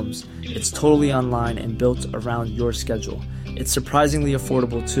problems. It's totally online and built around your schedule. It's surprisingly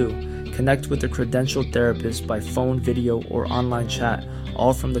affordable too. Connect with a credentialed therapist by phone, video, or online chat,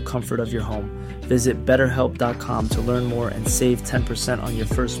 all from the comfort of your home. Visit BetterHelp.com to learn more and save 10% on your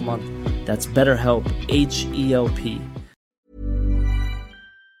first month. That's BetterHelp, H-E-L-P.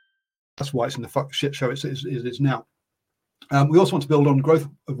 That's why it's in the shit show it is now. We also want to build on growth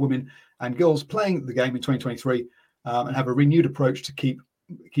of women and girls playing the game in 2023 and have a renewed approach to keep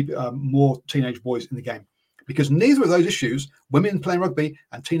more teenage boys in the game. Because neither of those issues, women playing rugby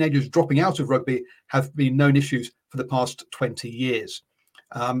and teenagers dropping out of rugby, have been known issues for the past 20 years,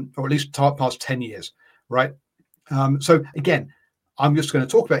 or at least past 10 years, right? So again, I'm just going to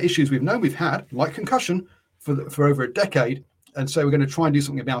talk about issues we've known we've had, like concussion, for over a decade, and say we're going to try and do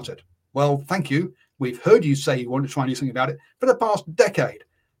something about it. Well, thank you. We've heard you say you want to try and do something about it for the past decade,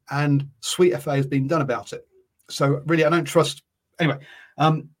 and sweet FA has been done about it. So really, I don't trust. Anyway,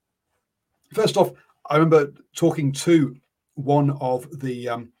 first off, I remember talking to one of the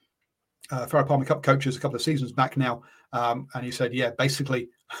Farah Palmer Cup coaches a couple of seasons back now, and he said, yeah, basically,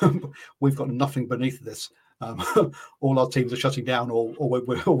 we've got nothing beneath this. All our teams are shutting down, or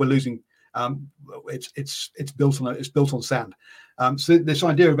we're losing It's built on sand. So this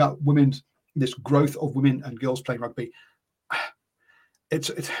idea about this growth of women and girls playing rugby,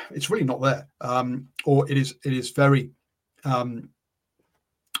 it's really not there, or it is very, or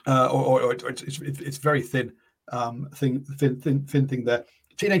it's very thin thing there.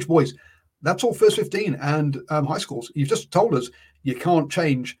 Teenage boys, that's all first 15 and high schools. You've just told us you can't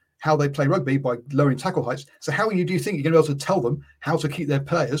change how they play rugby by lowering tackle heights. So how do you think you're going to be able to tell them how to keep their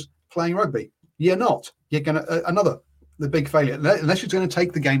players playing rugby? You're not. You're going to the big failure. Unless you're going to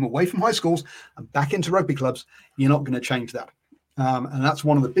take the game away from high schools and back into rugby clubs, you're not going to change that. And that's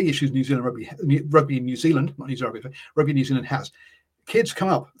one of the big issues New Zealand rugby in New Zealand, not New Zealand rugby in New Zealand has. Kids come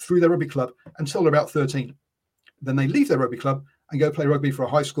up through their rugby club until they're about 13. Then they leave their rugby club and go play rugby for a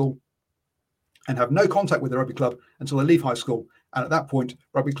high school and have no contact with the rugby club until they leave high school. And at that point,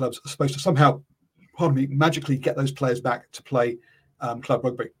 rugby clubs are supposed to somehow, magically get those players back to play club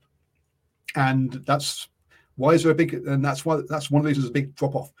rugby. And that's why that's one of the reasons there's a big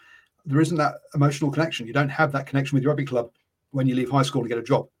drop off. There isn't that emotional connection. You don't have that connection with your rugby club when you leave high school to get a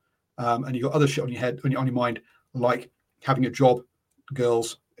job. And you've got other shit on your head, on your mind, like having a job,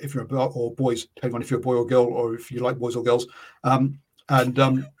 girls, if you're or boys, depending on if you're a boy or girl, or if you like boys or girls. Well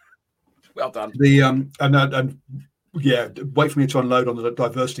done. Yeah, wait for me to unload on the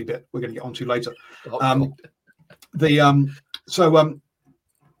diversity bit. We're going to get onto later.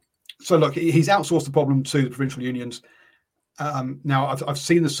 So look, he's outsourced the problem to the provincial unions. Now I've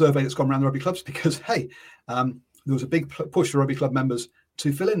seen the survey that's gone around the rugby clubs because there was a big push for rugby club members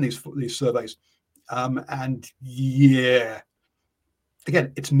to fill in these surveys, and yeah,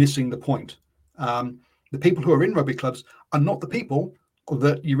 again, it's missing the point. The people who are in rugby clubs are not the people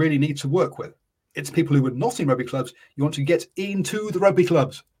that you really need to work with. It's people who are not in rugby clubs. You want to get into the rugby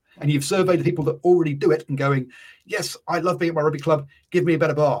clubs. And you've surveyed the people that already do it and going, yes, I love being at my rugby club. Give me a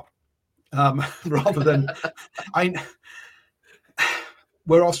better bar. Rather than,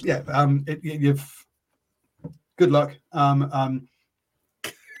 where else? Yeah, you've, good luck.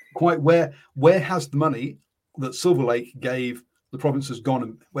 Quite where has the money that Silver Lake gave the provinces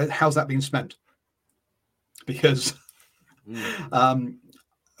gone, and how's that being spent? Because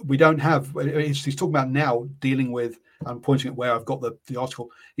we don't have. He's talking about now dealing with. I'm pointing at where I've got the article.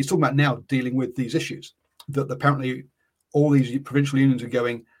 He's talking about now dealing with these issues that apparently all these provincial unions are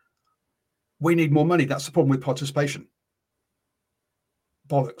going, we need more money. That's the problem with participation.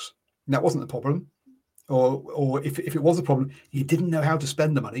 Bollocks. And that wasn't the problem. Or if it was a problem, he didn't know how to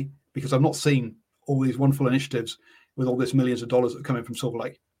spend the money, because I've not seen all these wonderful initiatives with all this millions of dollars that are coming from Silver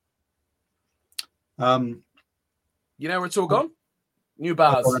Lake. You know where it's all gone? New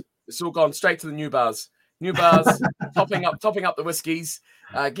bars. It's all gone straight to the new bars. New bars, topping up the whiskies,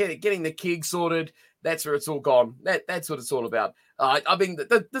 getting the keg sorted. That's where it's all gone. That's what it's all about. I mean,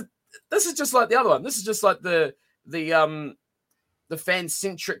 this is just like the other one. This is just like the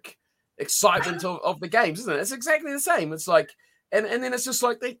fan-centric excitement of the games, isn't it? It's exactly the same. It's like, and then it's just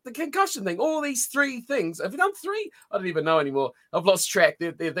like the concussion thing. All these three things. Have we done three? I don't even know anymore. I've lost track.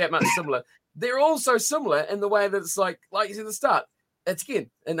 They're that much similar. They're all so similar in the way that it's like you said at the start. It's, again,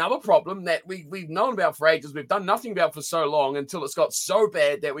 another problem that we've known about for ages. We've done nothing about for so long until it's got so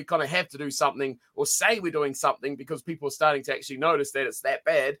bad that we kind of have to do something or say we're doing something because people are starting to actually notice that it's that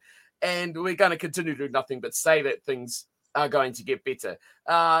bad. And we're going to continue to do nothing but say that things are going to get better.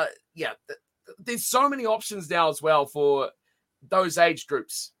 There's so many options now as well for those age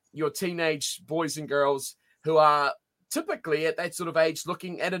groups, your teenage boys and girls who are typically at that sort of age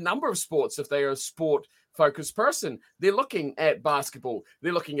looking at a number of sports. If they are a sport-focused person, they're looking at basketball.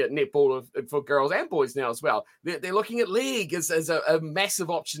 They're looking at netball for girls and boys now as well. They're looking at league as a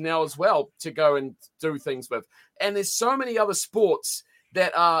massive option now as well to go and do things with. And there's so many other sports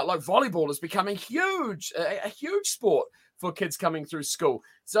that are like volleyball is becoming huge, a huge sport for kids coming through school.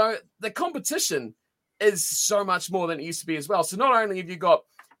 So the competition is so much more than it used to be as well. So not only have you got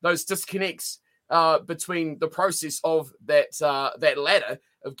those disconnects between the process of that ladder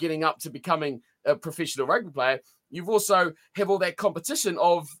of getting up to becoming a professional rugby player, you've also have all that competition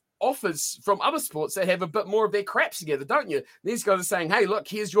of offers from other sports that have a bit more of their crap together, don't you? These guys are saying, hey, look,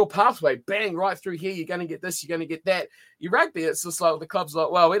 here's your pathway. Bang, right through here. You're going to get this. You're going to get that. Your rugby, it's just like the club's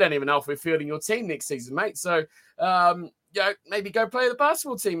like, well, we don't even know if we're fielding your team next season, mate. So, maybe go play the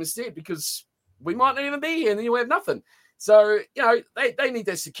basketball team instead, because we might not even be here and then you have nothing. So, they need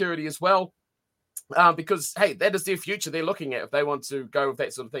their security as well. Because, hey, that is their future they're looking at if they want to go with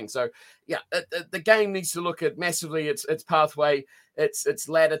that sort of thing. So, the game needs to look at massively its pathway, its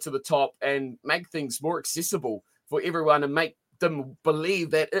ladder to the top, and make things more accessible for everyone and make them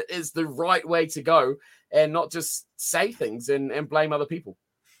believe that it is the right way to go and not just say things and blame other people.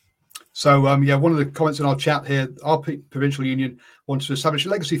 So, one of the comments in our chat here, our provincial union wants to establish a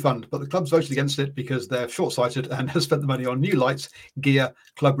legacy fund, but the clubs voted against it because they're short-sighted and have spent the money on new lights, gear,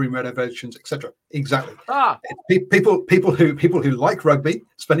 club room renovations, etc. Exactly. People who like rugby,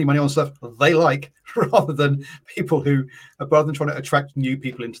 spending money on stuff they like, rather than trying to attract new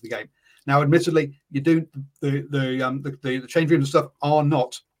people into the game. Now, admittedly, you do the change rooms and stuff are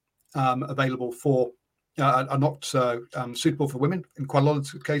not available for. Are not suitable for women in quite a lot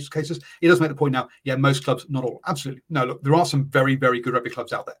of cases. He does make the point now. Yeah, most clubs, not all. Absolutely, no. Look, there are some very, very good rugby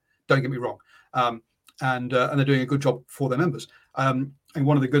clubs out there. Don't get me wrong, and they're doing a good job for their members. And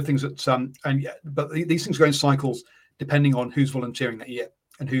one of the good things but these things go in cycles depending on who's volunteering that year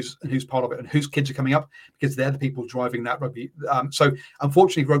and who's part of it and whose kids are coming up, because they're the people driving that rugby. So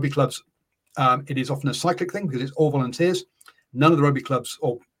unfortunately, rugby clubs, it is often a cyclic thing because it's all volunteers. None of the rugby clubs,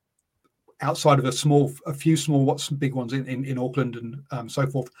 or outside of a few small big ones in Auckland and so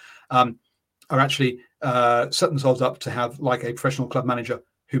forth, are actually set themselves up to have like a professional club manager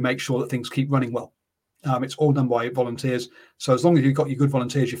who makes sure that things keep running well. It's all done by volunteers. So as long as you've got your good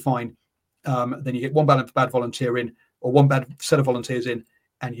volunteers, you're fine. Then you get one bad volunteer in, or one bad set of volunteers in,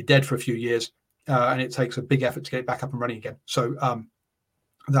 and you're dead for a few years. And it takes a big effort to get it back up and running again. So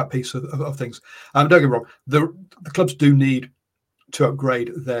that piece of things. Don't get me wrong, the clubs do need to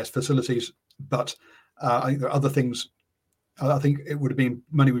upgrade their facilities, but I think there are other things. I think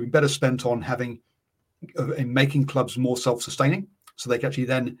money would be better spent on in making clubs more self-sustaining, so they can actually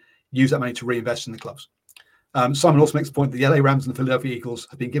then use that money to reinvest in the clubs. Simon also makes the point that the LA Rams and the Philadelphia Eagles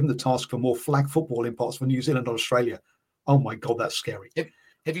have been given the task for more flag football in parts for New Zealand or Australia. Oh my God, that's scary.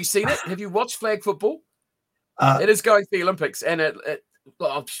 Have you seen it? Have you watched flag football? It is going to the Olympics, and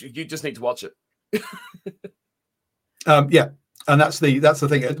you just need to watch it. Yeah. And that's the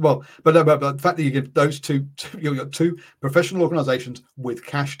thing. Well, but the fact that you give those you've got two professional organisations with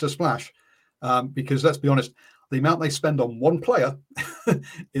cash to splash, because let's be honest, the amount they spend on one player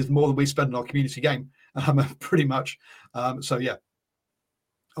is more than we spend on our community game, pretty much. So yeah,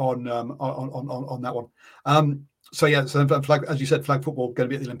 on that one. So flag, as you said, flag football going to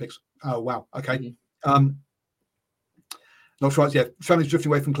be at the Olympics. Oh wow, okay. Not sure. Yeah, families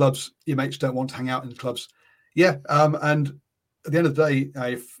drifting away from clubs. Your mates don't want to hang out in clubs. Yeah, and at the end of the day,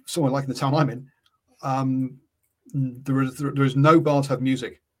 if someone like in the town I'm in, there is no bars have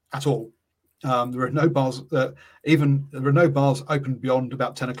music at all. There are no bars there are no bars open beyond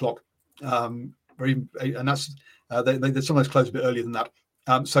about 10 o'clock. And that's they sometimes close a bit earlier than that.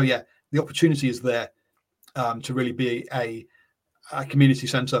 So yeah, the opportunity is there to really be a community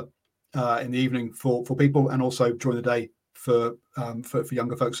centre in the evening for people, and also during the day for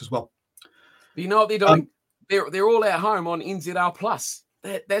younger folks as well. You know what they're doing? They're all at home on NZR Plus.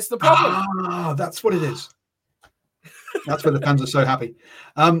 That's the problem. That's what it is. That's where the fans are so happy.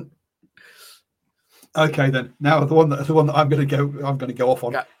 Okay, then. Now the one that I'm going to go off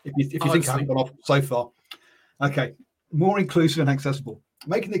on. Yeah. If you think I haven't gone off so far. Okay, more inclusive and accessible.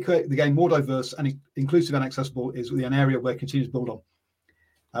 Making the game more diverse and inclusive and accessible is an area we're continuing to build on.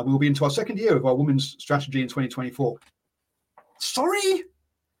 We will be into our second year of our women's strategy in 2024. Sorry,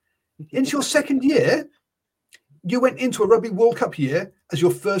 into your second year. You went into a Rugby World Cup year as your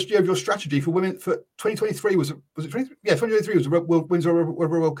first year of your strategy for women. For 2023 was it 2023? Yeah, 2023 was a Women's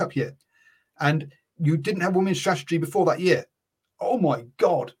Rugby World Cup year, and you didn't have women's strategy before that year. Oh my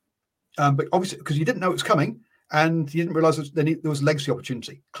God! But obviously, because you didn't know it was coming, and you didn't realise there was legacy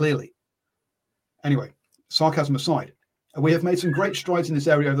opportunity. Clearly. Anyway, sarcasm aside, we have made some great strides in this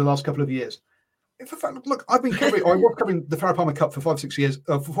area over the last couple of years. In fact, look, I was covering the Farah Palmer Cup for 4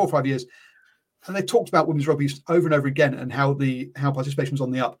 or 5 years. And they talked about women's rugby over and over again, and how participation was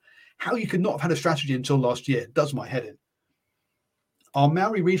on the up. How you could not have had a strategy until last year does my head in. Our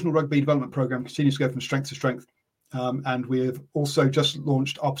Maori Regional Rugby Development Programme continues to go from strength to strength, and we have also just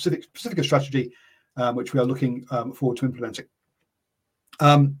launched our Pacifica strategy, which we are looking forward to implementing.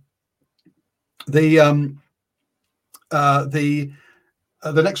 The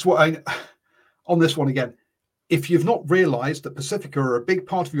next one on this one again. If you've not realised that Pacifica are a big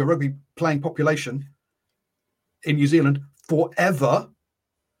part of your rugby playing population in New Zealand forever,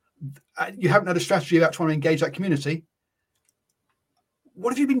 you haven't had a strategy about trying to engage that community,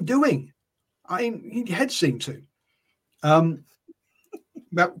 what have you been doing? I mean, your head seemed to.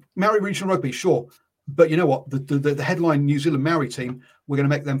 Maori Regional Rugby, sure. But you know what? The headline New Zealand Maori team, we're going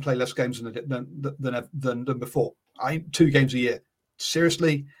to make them play less games than before. 2 games a year.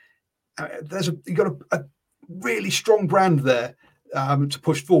 Seriously? You've got a really strong brand there to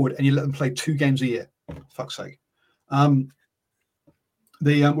push forward, and you let them play 2 games a year. Fuck's sake.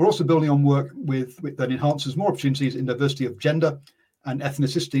 We're also building on work that enhances more opportunities in diversity of gender, and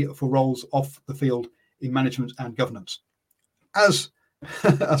ethnicity for roles off the field in management and governance. As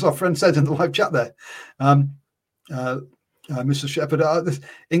our friend said in the live chat there, Mr. Shepherd,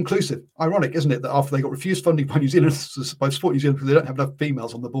 inclusive. Ironic, isn't it, that after they got refused funding by New Zealand, by Sport New Zealand, because they don't have enough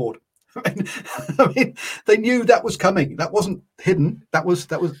females on the board. I mean, they knew that was coming. That wasn't hidden. They were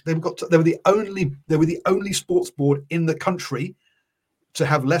the only sports board in the country to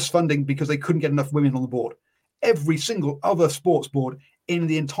have less funding because they couldn't get enough women on the board. Every single other sports board in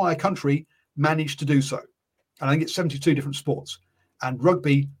the entire country managed to do so. And I think it's 72 different sports. And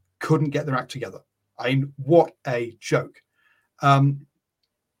rugby couldn't get their act together. I mean, what a joke.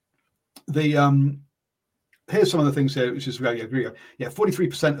 Here's some of the things here, which is really agree. Yeah,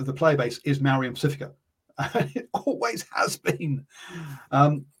 43% of the player base is Maori and Pacifica. It always has been.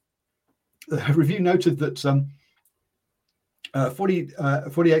 The review noted that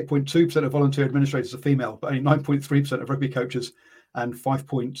 48.2% of volunteer administrators are female, but only 9.3% of rugby coaches and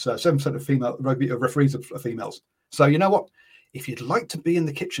 5.7% of female rugby referees are females. So you know what? If you'd like to be in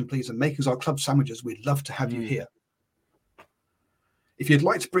the kitchen, please, and make us our club sandwiches, we'd love to have you here. If you'd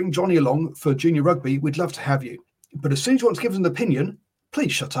like to bring Johnny along for junior rugby, we'd love to have you. But as soon as you want to give us an opinion,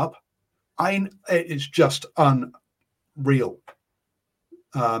 please shut up. It's just unreal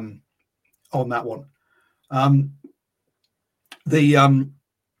on that one.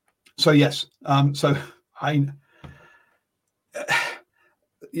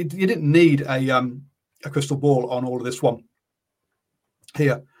 You didn't need a crystal ball on all of this one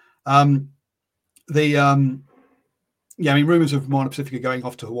here. Rumours of Moana Pacifica going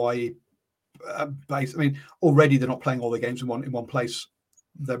off to Hawaii base. I mean, already they're not playing all their games in one place.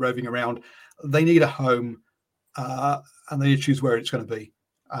 They're roving around. They need a home, and they need to choose where it's going to be.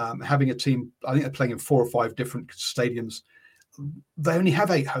 Having a team, I think they're playing in 4 or 5 different stadiums. They only have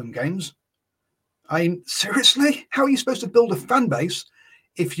 8 home games. I mean, seriously? How are you supposed to build a fan base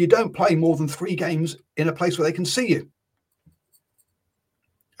if you don't play more than 3 games in a place where they can see you?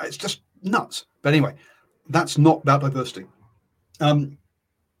 It's just nuts. But anyway, that's not about diversity. Before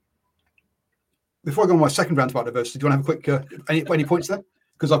I go on my second rant about diversity, do you want to have a quick any points there?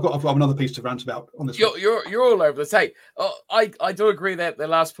 Because I've got another piece to rant about on this. You're all over this. Hey, I do agree that the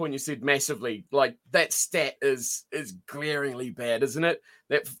last point you said massively. Like that stat is glaringly bad, isn't it?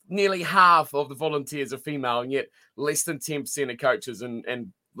 That nearly half of the volunteers are female, and yet less than 10% of coaches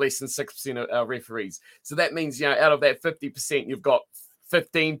and less than 6% of referees. So that means, out of that 50%, you've got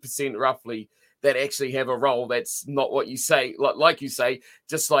 15% roughly that actually have a role that's not what you say, like you say,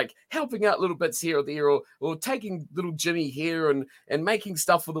 just like helping out little bits here or there, or taking little Jimmy here and making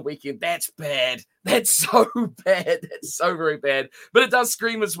stuff for the weekend. That's bad. That's so bad. That's so very bad. But it does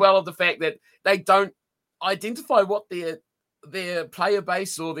scream as well of the fact that they don't identify what their player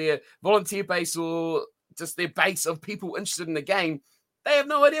base or their volunteer base or just their base of people interested in the game. They have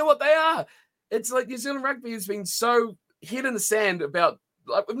no idea what they are. It's like New Zealand rugby has been so head in the sand about,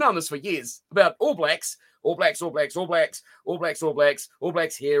 like, we've known this for years, about All Blacks, All Blacks, All Blacks, All Blacks, All Blacks, All Blacks, All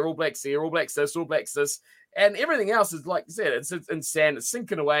Blacks here, All Blacks there, All Blacks this, All Blacks this. And everything else is, like you said, it's in sand, it's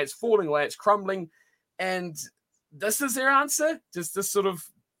sinking away, it's falling away, it's crumbling. And this is their answer? Just this sort of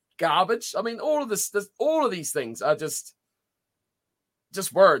garbage? I mean, all of these things are just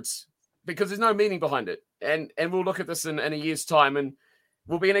words, because there's no meaning behind it. And we'll look at this in a year's time and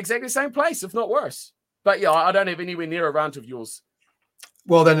we'll be in exactly the same place, if not worse. But yeah, I don't have anywhere near a rant of yours.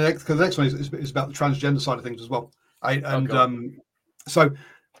 Well, then the next one is about the transgender side of things as well. So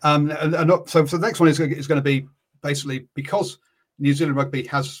the next one is going to be basically because New Zealand rugby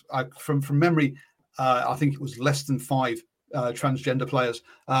has, from memory, I think it was less than 5 transgender players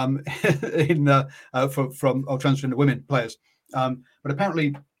from transgender women players. But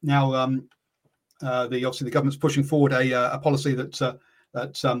apparently now the government's pushing forward a policy that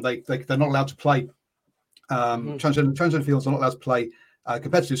they're not allowed to play. Transgender fields are not allowed to play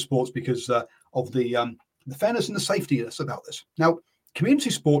competitive sports because of the fairness and the safety about this. Now, community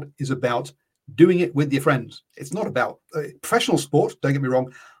sport is about doing it with your friends. It's not about professional sport. Don't get me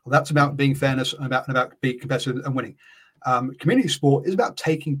wrong. That's about being fairness and about being competitive and winning. Community sport is about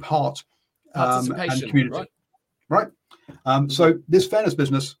taking part and community. Right? So this fairness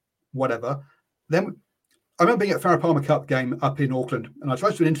business, whatever. Then I remember being at Farah Palmer Cup game up in Auckland, and I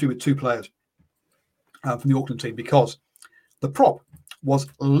tried to do an interview with 2 players from the Auckland team because the prop was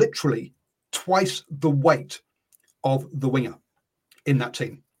literally twice the weight of the winger in that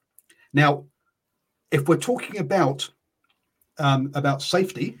team. Now, if we're talking about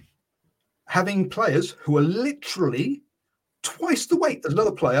safety, having players who are literally twice the weight as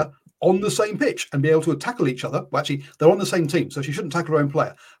another player on the same pitch and be able to tackle each other. Well, actually, they're on the same team, so she shouldn't tackle her own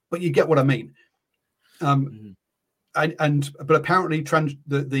player. But you get what I mean. but apparently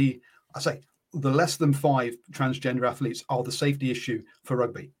the less than 5 transgender athletes are the safety issue for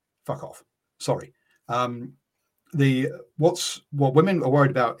rugby. Fuck off. Sorry. What women are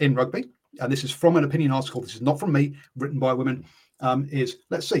worried about in rugby, and this is from an opinion article, this is not from me, written by women, is,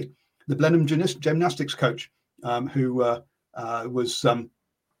 let's see, the Blenheim gymnastics coach, who was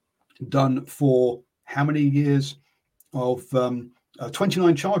done for how many years of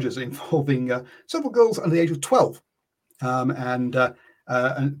 29 charges involving several girls under the age of 12 and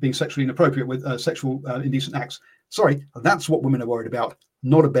being sexually inappropriate with sexual indecent acts. Sorry, that's what women are worried about,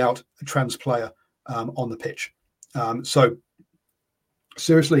 not about a trans player on the pitch. So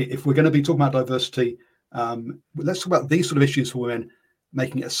seriously, if we're going to be talking about diversity, let's talk about these sort of issues for women,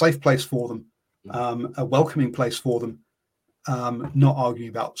 making it a safe place for them, a welcoming place for them, not arguing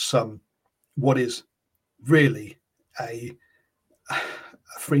about what is really a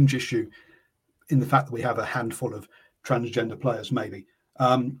fringe issue in the fact that we have a handful of transgender players, maybe.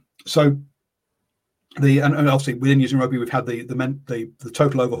 So and obviously within Using Rugby, we've had the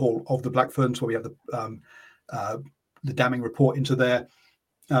total overhaul of the Black Ferns, where we have the damning report into there.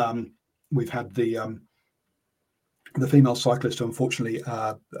 We've had the female cyclist who unfortunately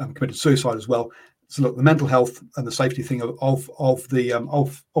committed suicide as well. So look, the mental health and the safety thing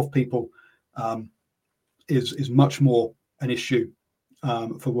of people is much more an issue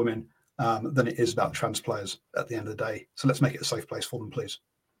for women than it is about trans players at the end of the day. So let's make it a safe place for them, please.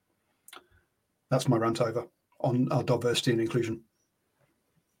 That's my rant over on our diversity and inclusion.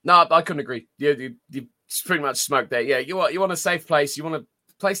 No, I couldn't agree. You pretty much smoked that. Yeah, you want a safe place. You want a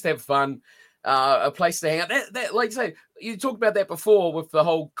place to have fun, a place to hang out. That, like you say, you talked about that before with the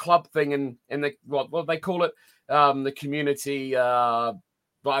whole club thing and the what they call it, the community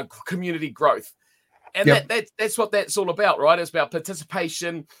growth. And yep. That's what that's all about, right? It's about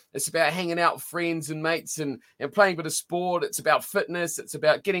participation. It's about hanging out with friends and mates and playing a bit of sport. It's about fitness. It's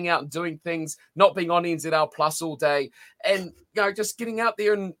about getting out and doing things, not being on NZR Plus all day, and just getting out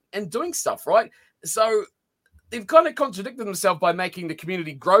there and doing stuff, right? So they've kind of contradicted themselves by making the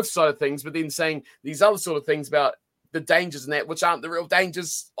community growth side of things, but then saying these other sort of things about the dangers and that, which aren't the real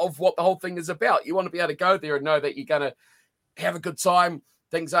dangers of what the whole thing is about. You want to be able to go there and know that you're going to have a good time.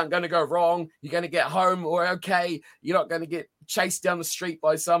 Things aren't going to go wrong. You're going to get home or okay. You're not going to get chased down the street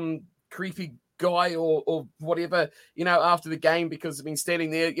by some creepy guy or whatever, after the game because they've been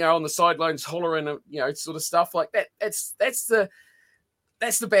standing there, on the sidelines hollering, sort of stuff like that. That's the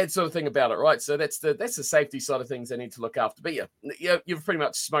bad sort of thing about it, right? So that's the safety side of things they need to look after. But yeah, you've pretty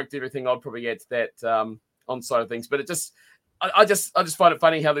much smoked everything I'd probably add to that on side of things. But I just find it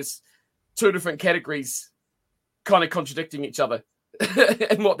funny how there's two different categories kind of contradicting each other.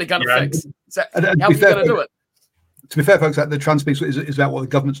 And what they're going to fix. So how are you going to do it? To be fair, folks, the trans piece is about what the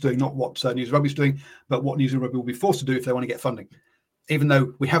government's doing, not what News Rugby's doing, but what News Rugby will be forced to do if they want to get funding. Even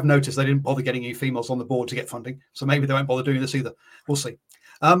though we have noticed they didn't bother getting any females on the board to get funding, so maybe they won't bother doing this either. We'll see.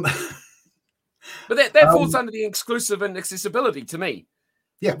 But that falls under the exclusive and accessibility to me.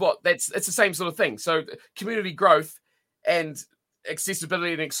 Yeah, it's the same sort of thing. So community growth and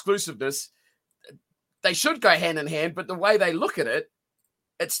accessibility and exclusiveness. They should go hand in hand, but the way they look at it,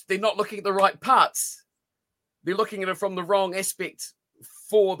 they're not looking at the right parts. They're looking at it from the wrong aspect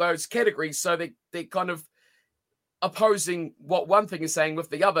for those categories. So they're kind of opposing what one thing is saying with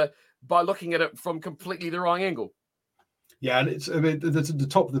the other by looking at it from completely the wrong angle. Yeah, and the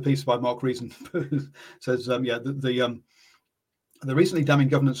top of the piece by Mark Reason says, the recently damning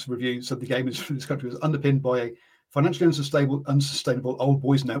governance review said the game in this country was underpinned by a financially unsustainable old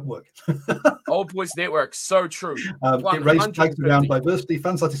boys network. Old boys network, so true. It raised flags around diversity,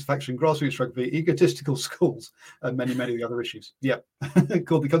 fan satisfaction, grassroots rugby, egotistical schools, and many, many other issues. Yeah,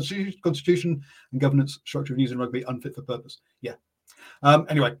 called the Constitution and Governance Structure of News and Rugby unfit for purpose. Yeah.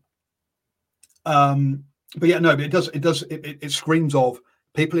 Anyway, but yeah, no, but it screams of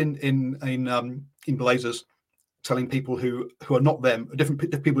people in blazers telling people who are not them,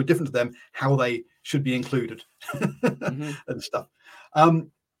 people who are different to them, how they should be included and stuff.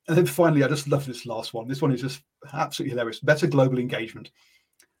 And then finally, I just love this last one. This one is just absolutely hilarious. Better global engagement.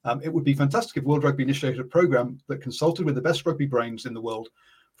 It would be fantastic if World Rugby initiated a program that consulted with the best rugby brains in the world,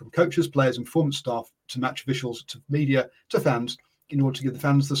 from coaches, players, and performance staff to match officials, to media, to fans, in order to give the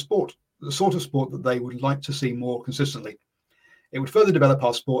fans the sort of sport that they would like to see more consistently. It would further develop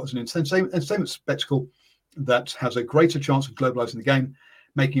our sport as an entertainment spectacle that has a greater chance of globalizing the game,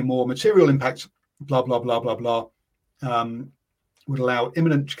 making a more material impact, blah, blah, blah, blah, blah. Would allow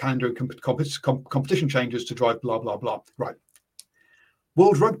imminent calendar and competition changes to drive blah, blah, blah. Right.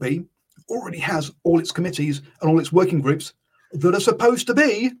 World Rugby already has all its committees and all its working groups that are supposed to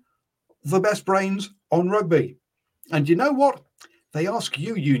be the best brains on rugby. And you know what? They ask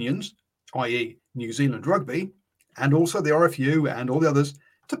you unions, i.e. New Zealand Rugby, and also the RFU and all the others,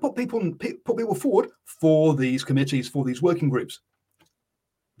 to put people forward for these committees, for these working groups.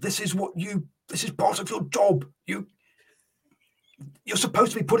 This is part of your job. You're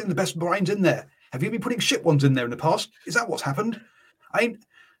supposed to be putting the best brains in there. Have you been putting shit ones in there in the past? Is that what's happened?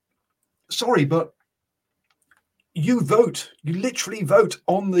 Sorry, but you literally vote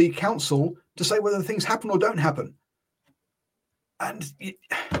on the council to say whether things happen or don't happen. And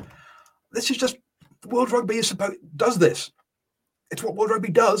this is just, World Rugby does this. It's what World Rugby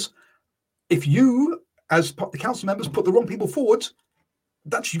does. If you, as the council members, put the wrong people forward,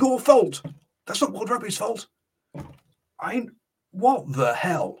 that's your fault. That's not World Rugby's fault. What the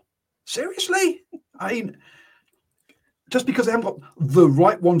hell? Seriously? Just because they haven't got the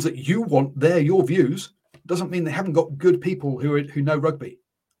right ones that you want, they're your views, doesn't mean they haven't got good people who know rugby.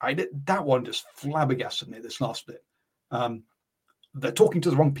 That one just flabbergasted me, this last bit. They're talking to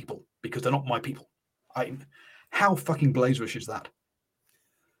the wrong people because they're not my people. How fucking blazerish is that?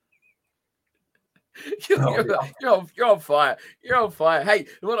 You're on fire. You're on fire. Hey,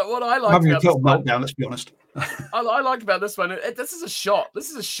 what I like having about a total this meltdown, let's be honest. I like about this one. This is a shot. This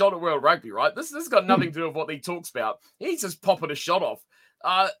is a shot at World Rugby, right? This has got nothing to do with what he talks about. He's just popping a shot off.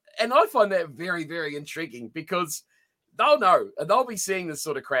 And I find that very, very intriguing because they'll know and they'll be seeing this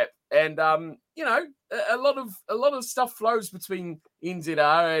sort of crap. And a lot of stuff flows between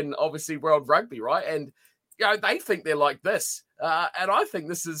NZR and obviously World Rugby, right? And they think they're like this. And I think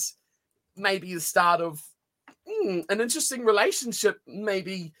this is maybe the start of an interesting relationship,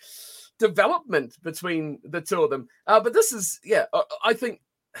 maybe development between the two of them. But this is, I think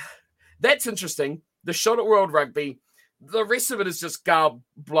that's interesting. The shot at World Rugby. The rest of it is just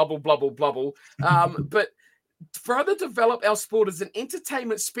blubble, blubble, blubble. But further develop our sport as an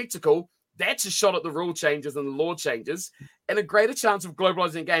entertainment spectacle, that's a shot at the rule changes and the law changes, and a greater chance of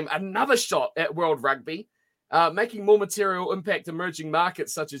globalizing the game. Another shot at World Rugby, making more material impact emerging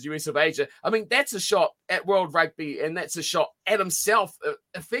markets such as US of Asia. That's a shot at World Rugby, and that's a shot at himself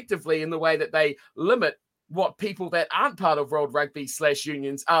effectively in the way that they limit what people that aren't part of World Rugby /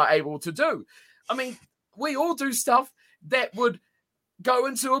 unions are able to do. We all do stuff that would go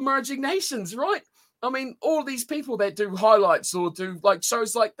into emerging nations, right? All these people that do highlights or do like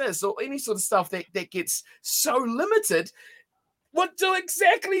shows like this or any sort of stuff that gets so limited would do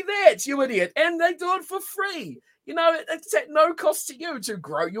exactly that, you idiot. And they do it for free. It's at no cost to you to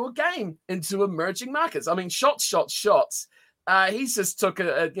grow your game into emerging markets. Shots. He's just took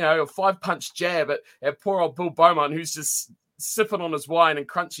a 5-punch jab at poor old Bill Beaumont, who's just sipping on his wine and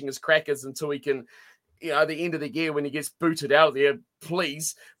crunching his crackers until he can, at the end of the year when he gets booted out of there,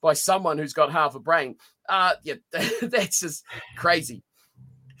 please, by someone who's got half a brain. That's just crazy.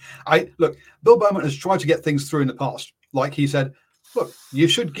 Look, Bill Beaumont has tried to get things through in the past. Like he said, look, you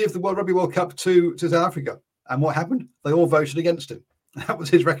should give the World Rugby World Cup to South Africa. And what happened? They all voted against him. That was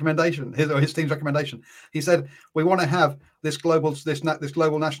his recommendation, his team's recommendation. He said, we want to have this global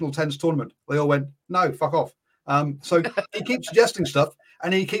national tens tournament. They all went, no, fuck off. So he keeps suggesting stuff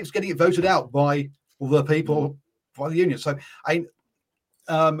and he keeps getting it voted out by the people, by the union. So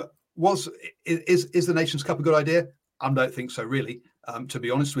is the Nations Cup a good idea? I don't think so, really, to be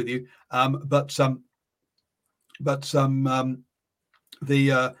honest with you. No,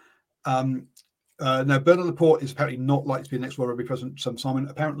 Bernard Laporte is apparently not likely to be the next World Rugby president, Simon.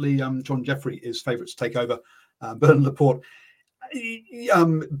 Apparently, John Jeffrey is favourite to take over. Bernard Laporte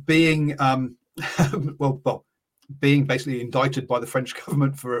being being basically indicted by the French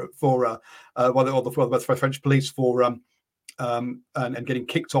government by the French police for and getting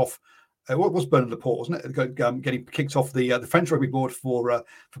kicked off. What was Bernard Laporte, wasn't it? Getting kicked off the French Rugby Board for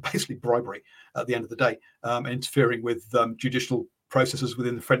basically bribery at the end of the day, and interfering with judicial processes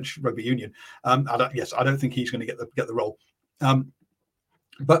within the French Rugby Union. I don't think he's going to get the role.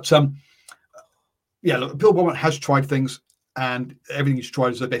 Look, Bill Beaumont has tried things, and everything he's tried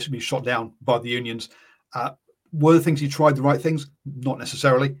has basically been shot down by the unions. Were the things he tried the right things? Not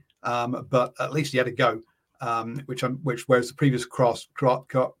necessarily, but at least he had a go. Whereas the previous crowd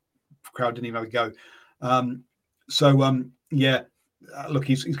didn't even have a go. Look,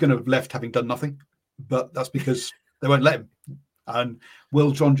 he's going to have left having done nothing, but that's because they won't let him. And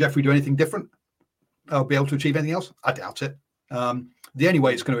will John Jeffrey do anything different? I'll be able to achieve anything else? I doubt it. The only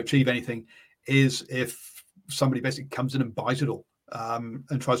way it's going to achieve anything is if somebody basically comes in and buys it all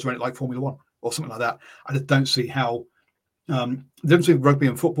and tries to run it like Formula One or something like that. I just don't see how. The difference between rugby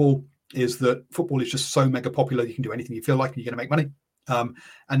and football is that football is just so mega popular. You can do anything you feel like and you're going to make money.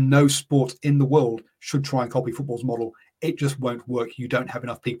 And no sport in the world should try and copy football's model. It just won't work. You don't have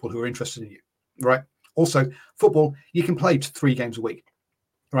enough people who are interested in you, right? Also, football, you can play 3 games a week,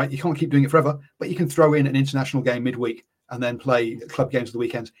 right? You can't keep doing it forever, but you can throw in an international game midweek and then play club games at the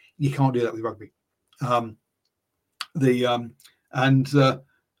weekends. You can't do that with rugby.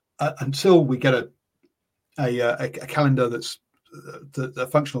 Until we get a calendar that's the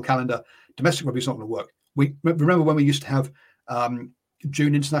functional calendar, domestic rugby is not going to work. We remember when we used to have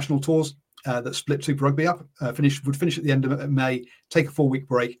June international tours that split Super Rugby up. Would finish at the end of May, take a 4-week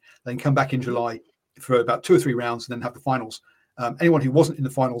break, then come back in July for about 2 or 3 rounds, and then have the finals. Anyone who wasn't in the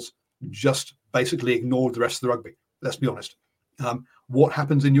finals just basically ignored the rest of the rugby. Let's be honest. What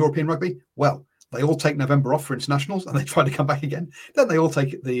happens in European rugby? Well, they all take November off for internationals, and they try to come back again. Then they all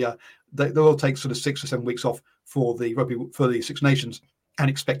take they all take sort of 6 or 7 weeks off for the rugby for the Six Nations, and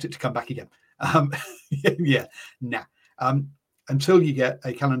expect it to come back again. Until you get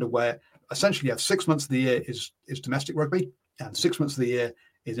a calendar where essentially you have 6 months of the year is domestic rugby, and 6 months of the year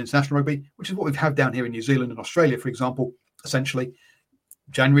is international rugby, which is what we've had down here in New Zealand and Australia, for example. Essentially,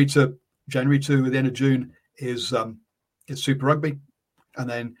 January to the end of June is Super Rugby, and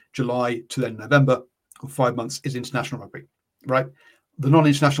then July to then November, or 5 months, is international rugby. Right? The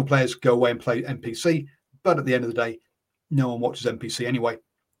non-international players go away and play NPC, but at the end of the day, no one watches NPC anyway.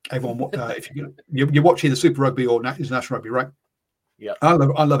 Everyone, if you watch either Super Rugby or international rugby, right? Yeah, I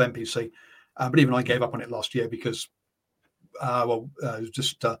love NPC, but even I gave up on it last year because, I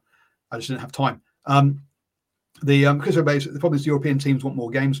just didn't have time. Because the problem is the European teams want more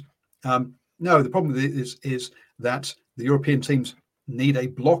games. No, the problem is that the European teams need a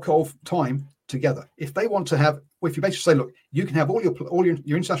block of time together. If they want to have, if you basically say, look, you can have all your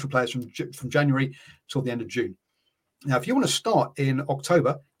international players from January till the end of June. Now, if you want to start in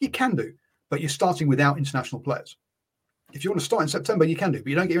October, you can do, but you're starting without international players. If you want to start in September, you can do, but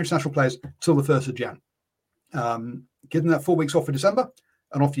you don't get your international players till the 1st of Jan. Give them that 4 weeks off for December,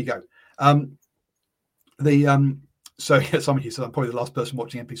 and off you go. So yeah, somebody said I'm probably the last person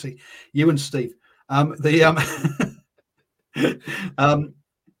watching NPC. You and Steve. And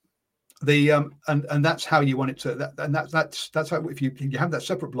that's how you want it to. And that's how if you have that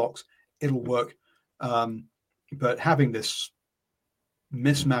separate blocks, it'll work. But having this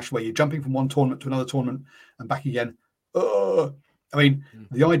mismatch where you're jumping from one tournament to another tournament and back again. The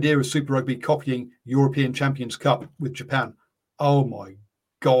idea of Super Rugby copying European Champions Cup with Japan. Oh my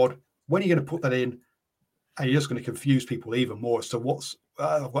God. When are you going to put that in? And you're just going to confuse people even more as to what's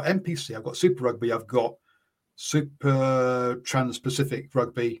I've got NPC, I've got Super Rugby, I've got Super Trans-Pacific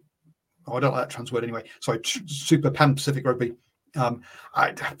Rugby. Oh, I don't like that trans word anyway. Sorry, Super Pan-Pacific Rugby.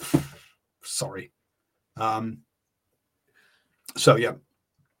 Sorry. So yeah.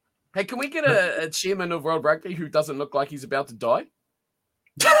 Hey, can we get a chairman of World Rugby who doesn't look like he's about to die?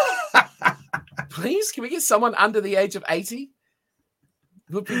 Please, can we get someone under the age of 80?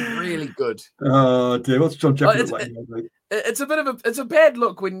 It would be really good. Oh dear, what's John Jeffrey like? It's a bad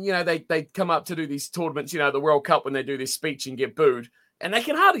look when they come up to do these tournaments, the World Cup, when they do this speech and get booed, and they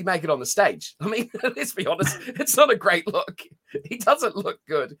can hardly make it on the stage. I mean, let's be honest, it's not a great look. He doesn't look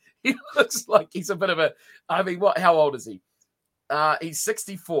good. He looks like he's a bit of a. I mean, how old is he? He's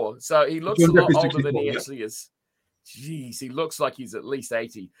 64, so he looks a lot older than he actually is. Jeez, he looks like he's at least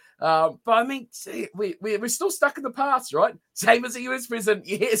 80. But I mean, we're still stuck in the past, right? Same as the US president.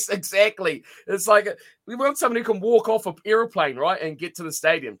 Yes, exactly. It's like we want someone who can walk off an airplane, right, and get to the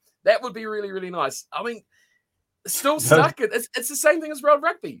stadium. That would be really, really nice. I mean, still stuck. It's the same thing as World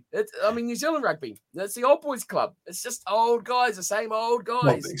Rugby. New Zealand Rugby. It's the old boys club. It's just old guys, the same old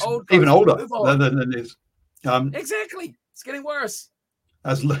guys. Even older than it is. Exactly. It's getting worse.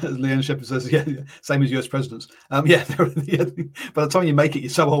 As Leon Shepherd says, yeah, same as US presidents. By the time you make it,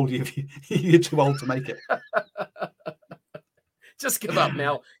 you're so old, you're too old to make it. Just give up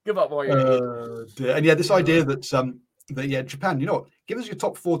now. Give up while you're here. And yeah, this idea that Japan, you know what? Give us your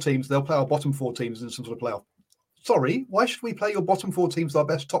top 4 teams. They'll play our bottom 4 teams in some sort of playoff. Sorry, why should we play your bottom 4 teams, our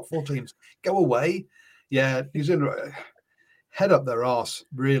best top 4 teams? Go away. Yeah, New Zealand, head up their arse,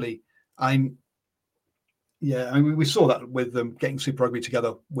 really. We saw that with them getting Super Rugby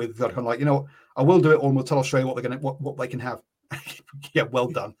together with kind of like, I will do it, or we'll tell Australia what they can have. Yeah, well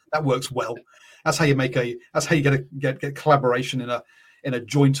done. That works well. That's how you get collaboration in a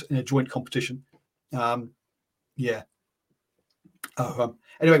joint competition. Anyway,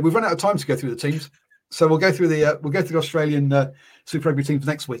 we've run out of time to go through the teams, so we'll go through the Australian Super Rugby teams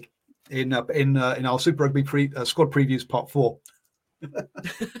next week in our Super Rugby squad previews part 4.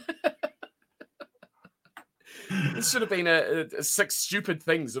 This should have been a 6 stupid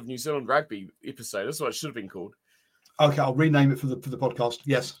things of New Zealand rugby episode. That's what it should have been called. Okay, I'll rename it for the podcast.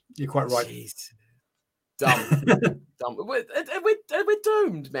 Yes, you're quite right. Jeez. Dumb. Dumb. We're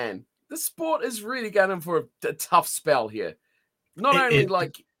doomed, man. the sport is really going for a tough spell here. Not only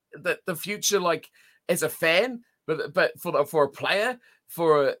like the future, like as a fan, but for a player,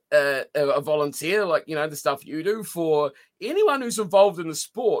 for a volunteer, like, you know, the stuff you do, for anyone who's involved in the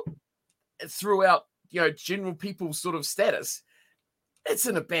sport throughout, you know, general people's sort of status. It's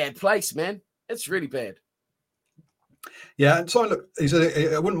in a bad place, man. It's really bad. Yeah, and so look, he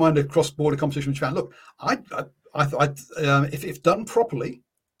said I wouldn't mind a cross-border competition with Japan. Look, if done properly,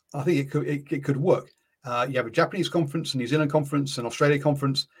 I think it could work. You have a Japanese conference, a New Zealand conference, an Australia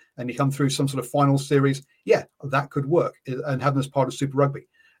conference, and you come through some sort of final series. Yeah, that could work, and have them as part of Super Rugby.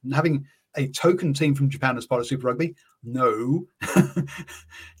 And having a token team from Japan as part of Super Rugby, no.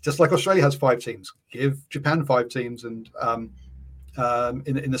 Just like Australia has 5 teams, give Japan 5 teams, and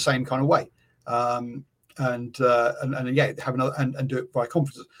in the same kind of way. And yeah, have another and do it by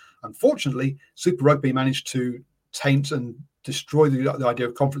conferences. Unfortunately, Super Rugby managed to taint and destroy the idea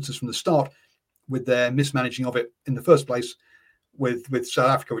of conferences from the start with their mismanaging of it in the first place with South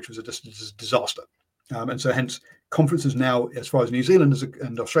Africa, which was a disaster. And so hence conferences now, as far as New Zealanders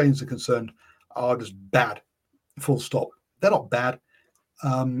and Australians are concerned, are just bad, full stop. They're not bad.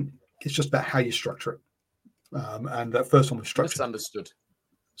 It's just about how you structure it. And that first one was structured misunderstood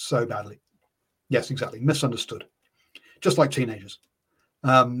so badly. Yes, exactly. Misunderstood. Just like teenagers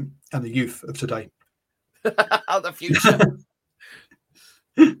and the youth of today. The future.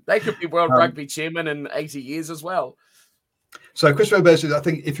 They could be World Rugby chairman in 80 years as well. So Chris Robert says, I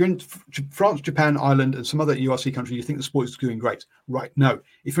think if you're in France, Japan, Ireland, and some other URC country, you think the sport is doing great. Right. No.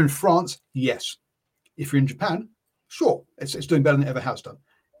 If you're in France, yes. If you're in Japan, sure. It's doing better than it ever has done.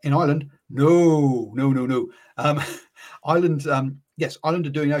 In Ireland, no. Ireland, yes, Ireland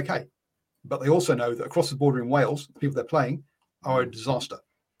are doing okay. But they also know that across the border in Wales, the people they're playing are a disaster.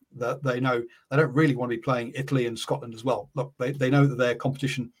 That they know they don't really want to be playing Italy and Scotland as well. Look, they know that their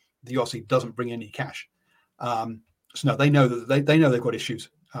competition, the URC, doesn't bring any cash. So no, they know that they know they've got issues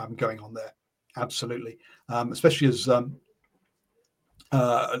going on there. Absolutely, especially as oh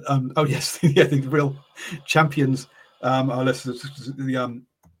yes, yeah, the real champions are less the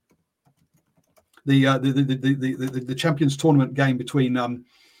champions tournament game between the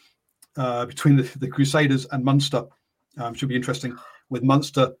Crusaders and Munster should be interesting, with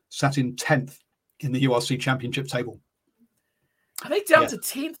Munster sat in 10th in the URC championship table. Are they down to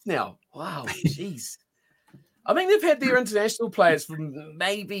 10th now? Wow, jeez. I mean, they've had their international players from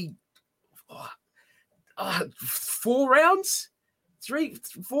maybe 4 rounds,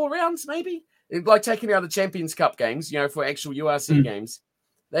 4 rounds maybe, like taking out the Champions Cup games, you know, for actual URC games.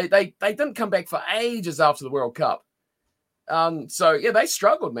 They didn't come back for ages after the World Cup. So yeah, they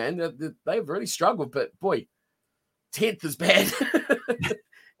struggled, man. They've really struggled, but boy, 10th is bad.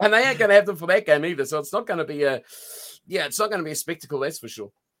 And they ain't going to have them for that game either. So it's not going to be it's not going to be a spectacle, that's for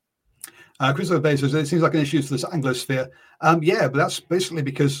sure. Christopher Bay says it seems like an issue for this Anglosphere. Yeah, but that's basically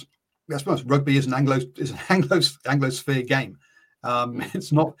because, let's be honest, rugby is an Anglosphere game.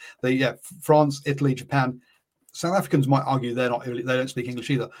 It's not France, Italy, Japan. South Africans might argue they don't speak English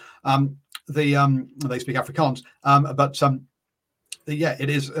either. They speak Afrikaans. It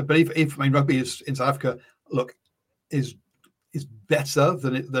is. But if rugby is in South Africa, look, is better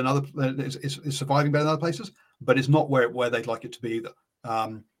than other. Is surviving better than other places, but it's not where they'd like it to be either.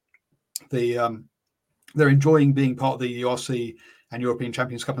 They're enjoying being part of the URC and European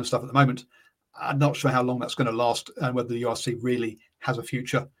Champions Cup and stuff at the moment. I'm not sure how long that's going to last and whether the URC really has a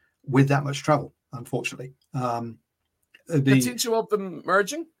future with that much travel, unfortunately. Potential of them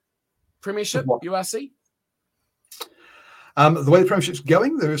merging? Premiership, URC? The way the Premiership's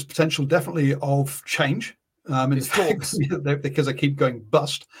going, there is potential definitely of change. Because they keep going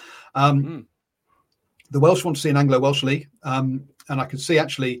bust. The Welsh want to see an Anglo-Welsh league, and I could see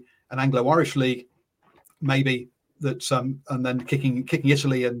actually an Anglo-Irish league, maybe that, and then kicking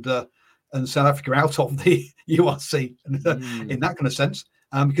Italy and South Africa out of the URC in that kind of sense,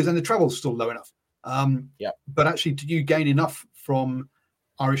 because then the travel's still low enough. But actually, do you gain enough from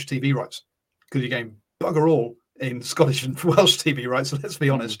Irish TV rights? Because you gain bugger all in Scottish and Welsh TV rights. So let's be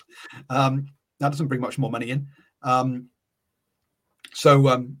honest, that doesn't bring much more money in.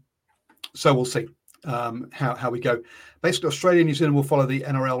 So we'll see how we go. Basically, Australia and New Zealand will follow the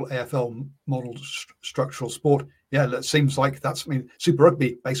NRL AFL model structural sport. Yeah, it seems like that's. I mean, Super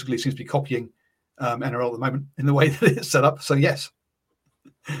Rugby basically seems to be copying NRL at the moment in the way that it's set up. So yes.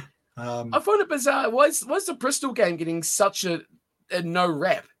 I find it bizarre. Why is the Bristol game getting such a no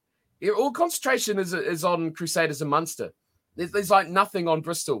rap? All concentration is on Crusaders and Munster. There's like nothing on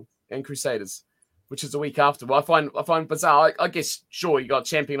Bristol and Crusaders, which is a week after. Well, I find bizarre. I guess sure you got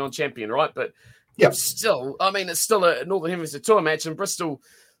champion on champion, right? But still, I mean, it's still a Northern Hemisphere tour match, and Bristol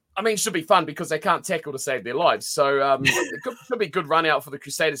I mean, it should be fun because they can't tackle to save their lives. So it could be a good run out for the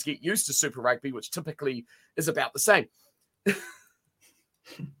Crusaders to get used to Super Rugby, which typically is about the same.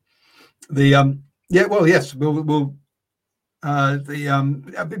 Yes, we'll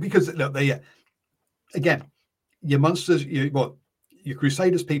because look, again, your Munsters, your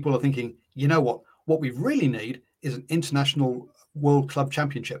Crusaders people are thinking, you know what we really need is an international World Club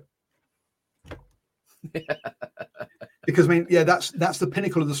Championship. Because I mean, that's the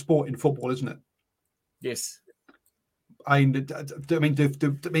pinnacle of the sport in football, isn't it? Yes. I mean, do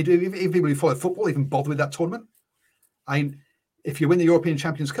people who follow football even bother with that tournament? I mean, if you win the European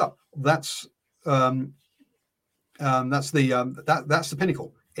Champions Cup, that's the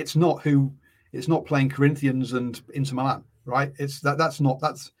pinnacle. It's not playing Corinthians and Inter Milan, right? That's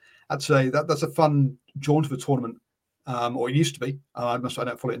a fun jaunt of a tournament, or it used to be. I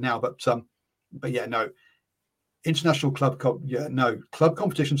don't follow it now, but yeah, no. International club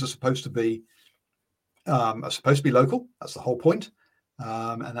competitions are supposed to be local. That's the whole point,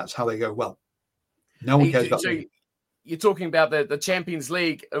 and that's how they go well. No one cares about. You're talking about the Champions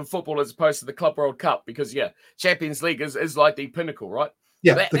League of football as opposed to the Club World Cup, because Champions League is like the pinnacle, right?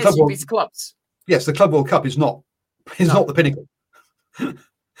 Yeah, the Club World clubs. Yes, the Club World Cup is not the pinnacle.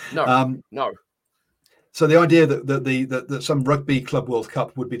 No. So the idea that some rugby Club World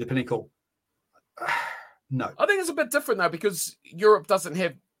Cup would be the pinnacle. No. I think it's a bit different, though, because Europe doesn't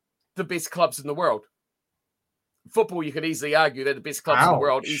have the best clubs in the world. Football, you could easily argue that the best clubs in the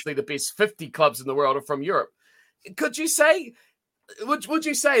world, easily the best 50 clubs in the world are from Europe. Would you say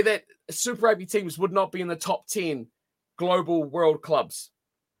that Super Rugby teams would not be in the top 10 global world clubs?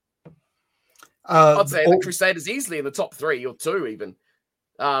 I'd say the Crusaders easily in the top 3 or 2 even.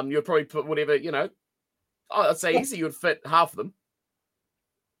 You'd probably put whatever, I'd say easy you would fit half of them.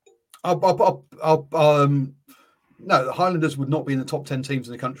 No, the Highlanders would not be in the top 10 teams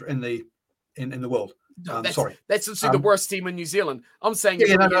in the country in the world. Sorry, that's the worst team in New Zealand. I'm saying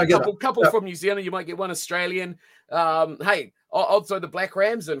couple from New Zealand. You might get one Australian. Hey, I'll throw the Black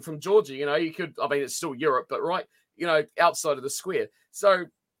Rams in from Georgia. You could. I mean, it's still Europe, but right. Outside of the square. So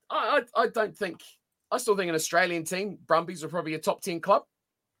I don't think. I still think an Australian team, Brumbies, are probably a top 10 club.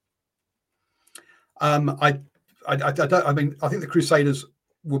 I don't. I mean, I think the Crusaders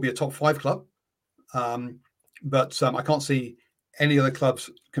will be a top 5 club, but I can't see any other clubs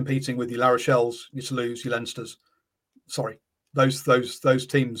competing with your La Rochelles, your Toulouse, your Leinsters. Sorry, those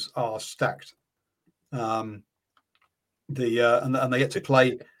teams are stacked. And they get to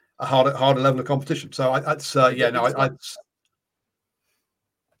play a harder level of competition. So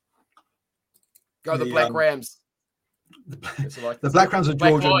Go the Black Rams. The Black Rams of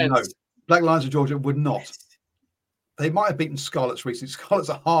Georgia, no. Black Lions of Georgia would not. They might have beaten Scarlets recently. Scarlets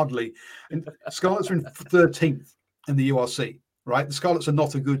are in 13th in the URC, right? The Scarlets are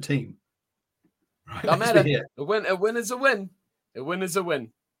not a good team. Right? No matter. A win is a win. A win is a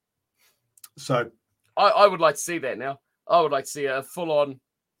win. So I would like to see that now. I would like to see a full-on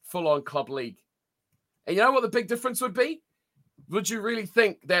club league. And you know what the big difference would be? Would you really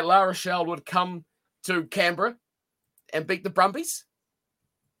think that La Rochelle would come to Canberra and beat the Brumbies?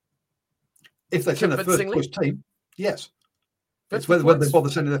 If they send their first choice team, yes. It's whether they bother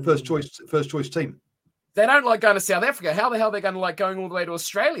sending their first choice team. They don't like going to South Africa. How the hell are they going to like going all the way to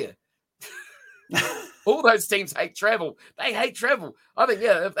Australia? All those teams hate travel. They hate travel. I think,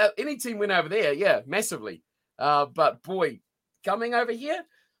 if any team went over there, massively. But boy, coming over here,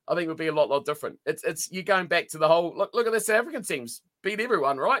 I think it would be a lot different. It's you're going back to the whole look at the South African teams. Beat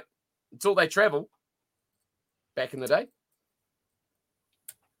everyone, right? Until they travel. Back in the day.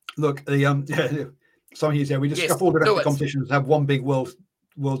 Look, some here we just scuff all the rest of the competitions and have one big world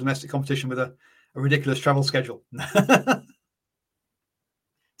domestic competition with a ridiculous travel schedule.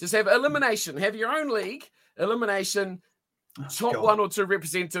 Just have elimination. Have your own league. Elimination. Top 1 or 2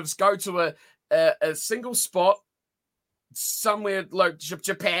 representatives go to a single spot somewhere like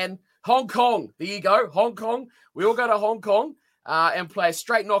Japan, Hong Kong. There you go, Hong Kong. We all go to Hong Kong and play a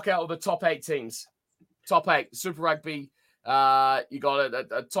straight knockout with the top 8 teams. Top 8 Super Rugby. You got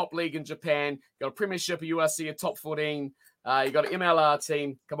a top league in Japan. You got a Premiership, a URC, a top 14. You got an MLR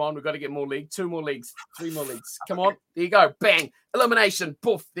team. Come on, we've got to get more league. 2 more leagues, 3 more leagues. Come on, there you go. Bang, elimination.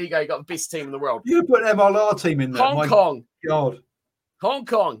 Poof, there you go. You got the best team in the world. You put an MLR team in there. Hong Kong. God, Hong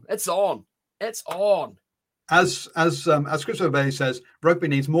Kong. It's on. It's on. As Chris O'Bay says, rugby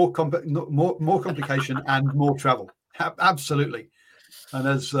needs more complication and more travel. Absolutely. And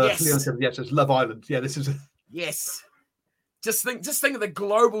as Leon said, yes, it's Love Island. Yeah, this is. Yes. Just think of the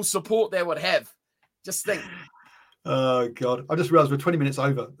global support they would have. Just think. Oh God! I just realised we're 20 minutes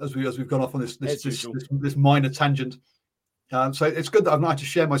over as we've gone off on this minor tangent. So it's good that I've not had to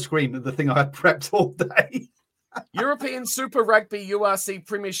share my screen with the thing I had prepped all day. European Super Rugby URC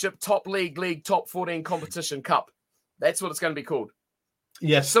Premiership Top League Top 14 Competition Cup. That's what it's going to be called.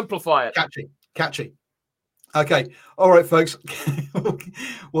 Yes. Simplify it. Catchy. Okay. All right, folks.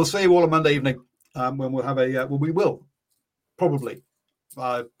 We'll see you all on Monday evening when we'll have we will probably,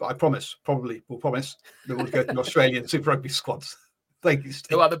 I promise, we'll promise that we'll go to the Australian Super Rugby squads. Thank you,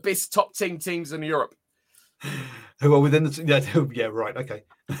 Steve. Who are the best top 10 teams in Europe? Who are within the... Yeah, right. Okay.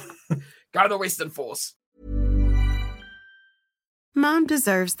 Go to the Western Force. Mom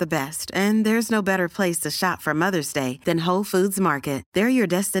deserves the best, and there's no better place to shop for Mother's Day than Whole Foods Market. They're your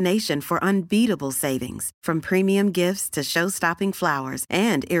destination for unbeatable savings, from premium gifts to show-stopping flowers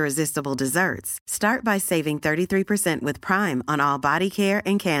and irresistible desserts. Start by saving 33% with Prime on all body care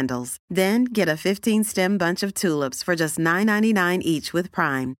and candles. Then get a 15-stem bunch of tulips for just $9.99 each with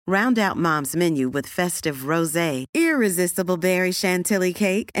Prime. Round out Mom's menu with festive rosé, irresistible berry chantilly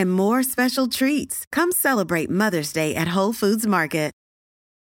cake, and more special treats. Come celebrate Mother's Day at Whole Foods Market.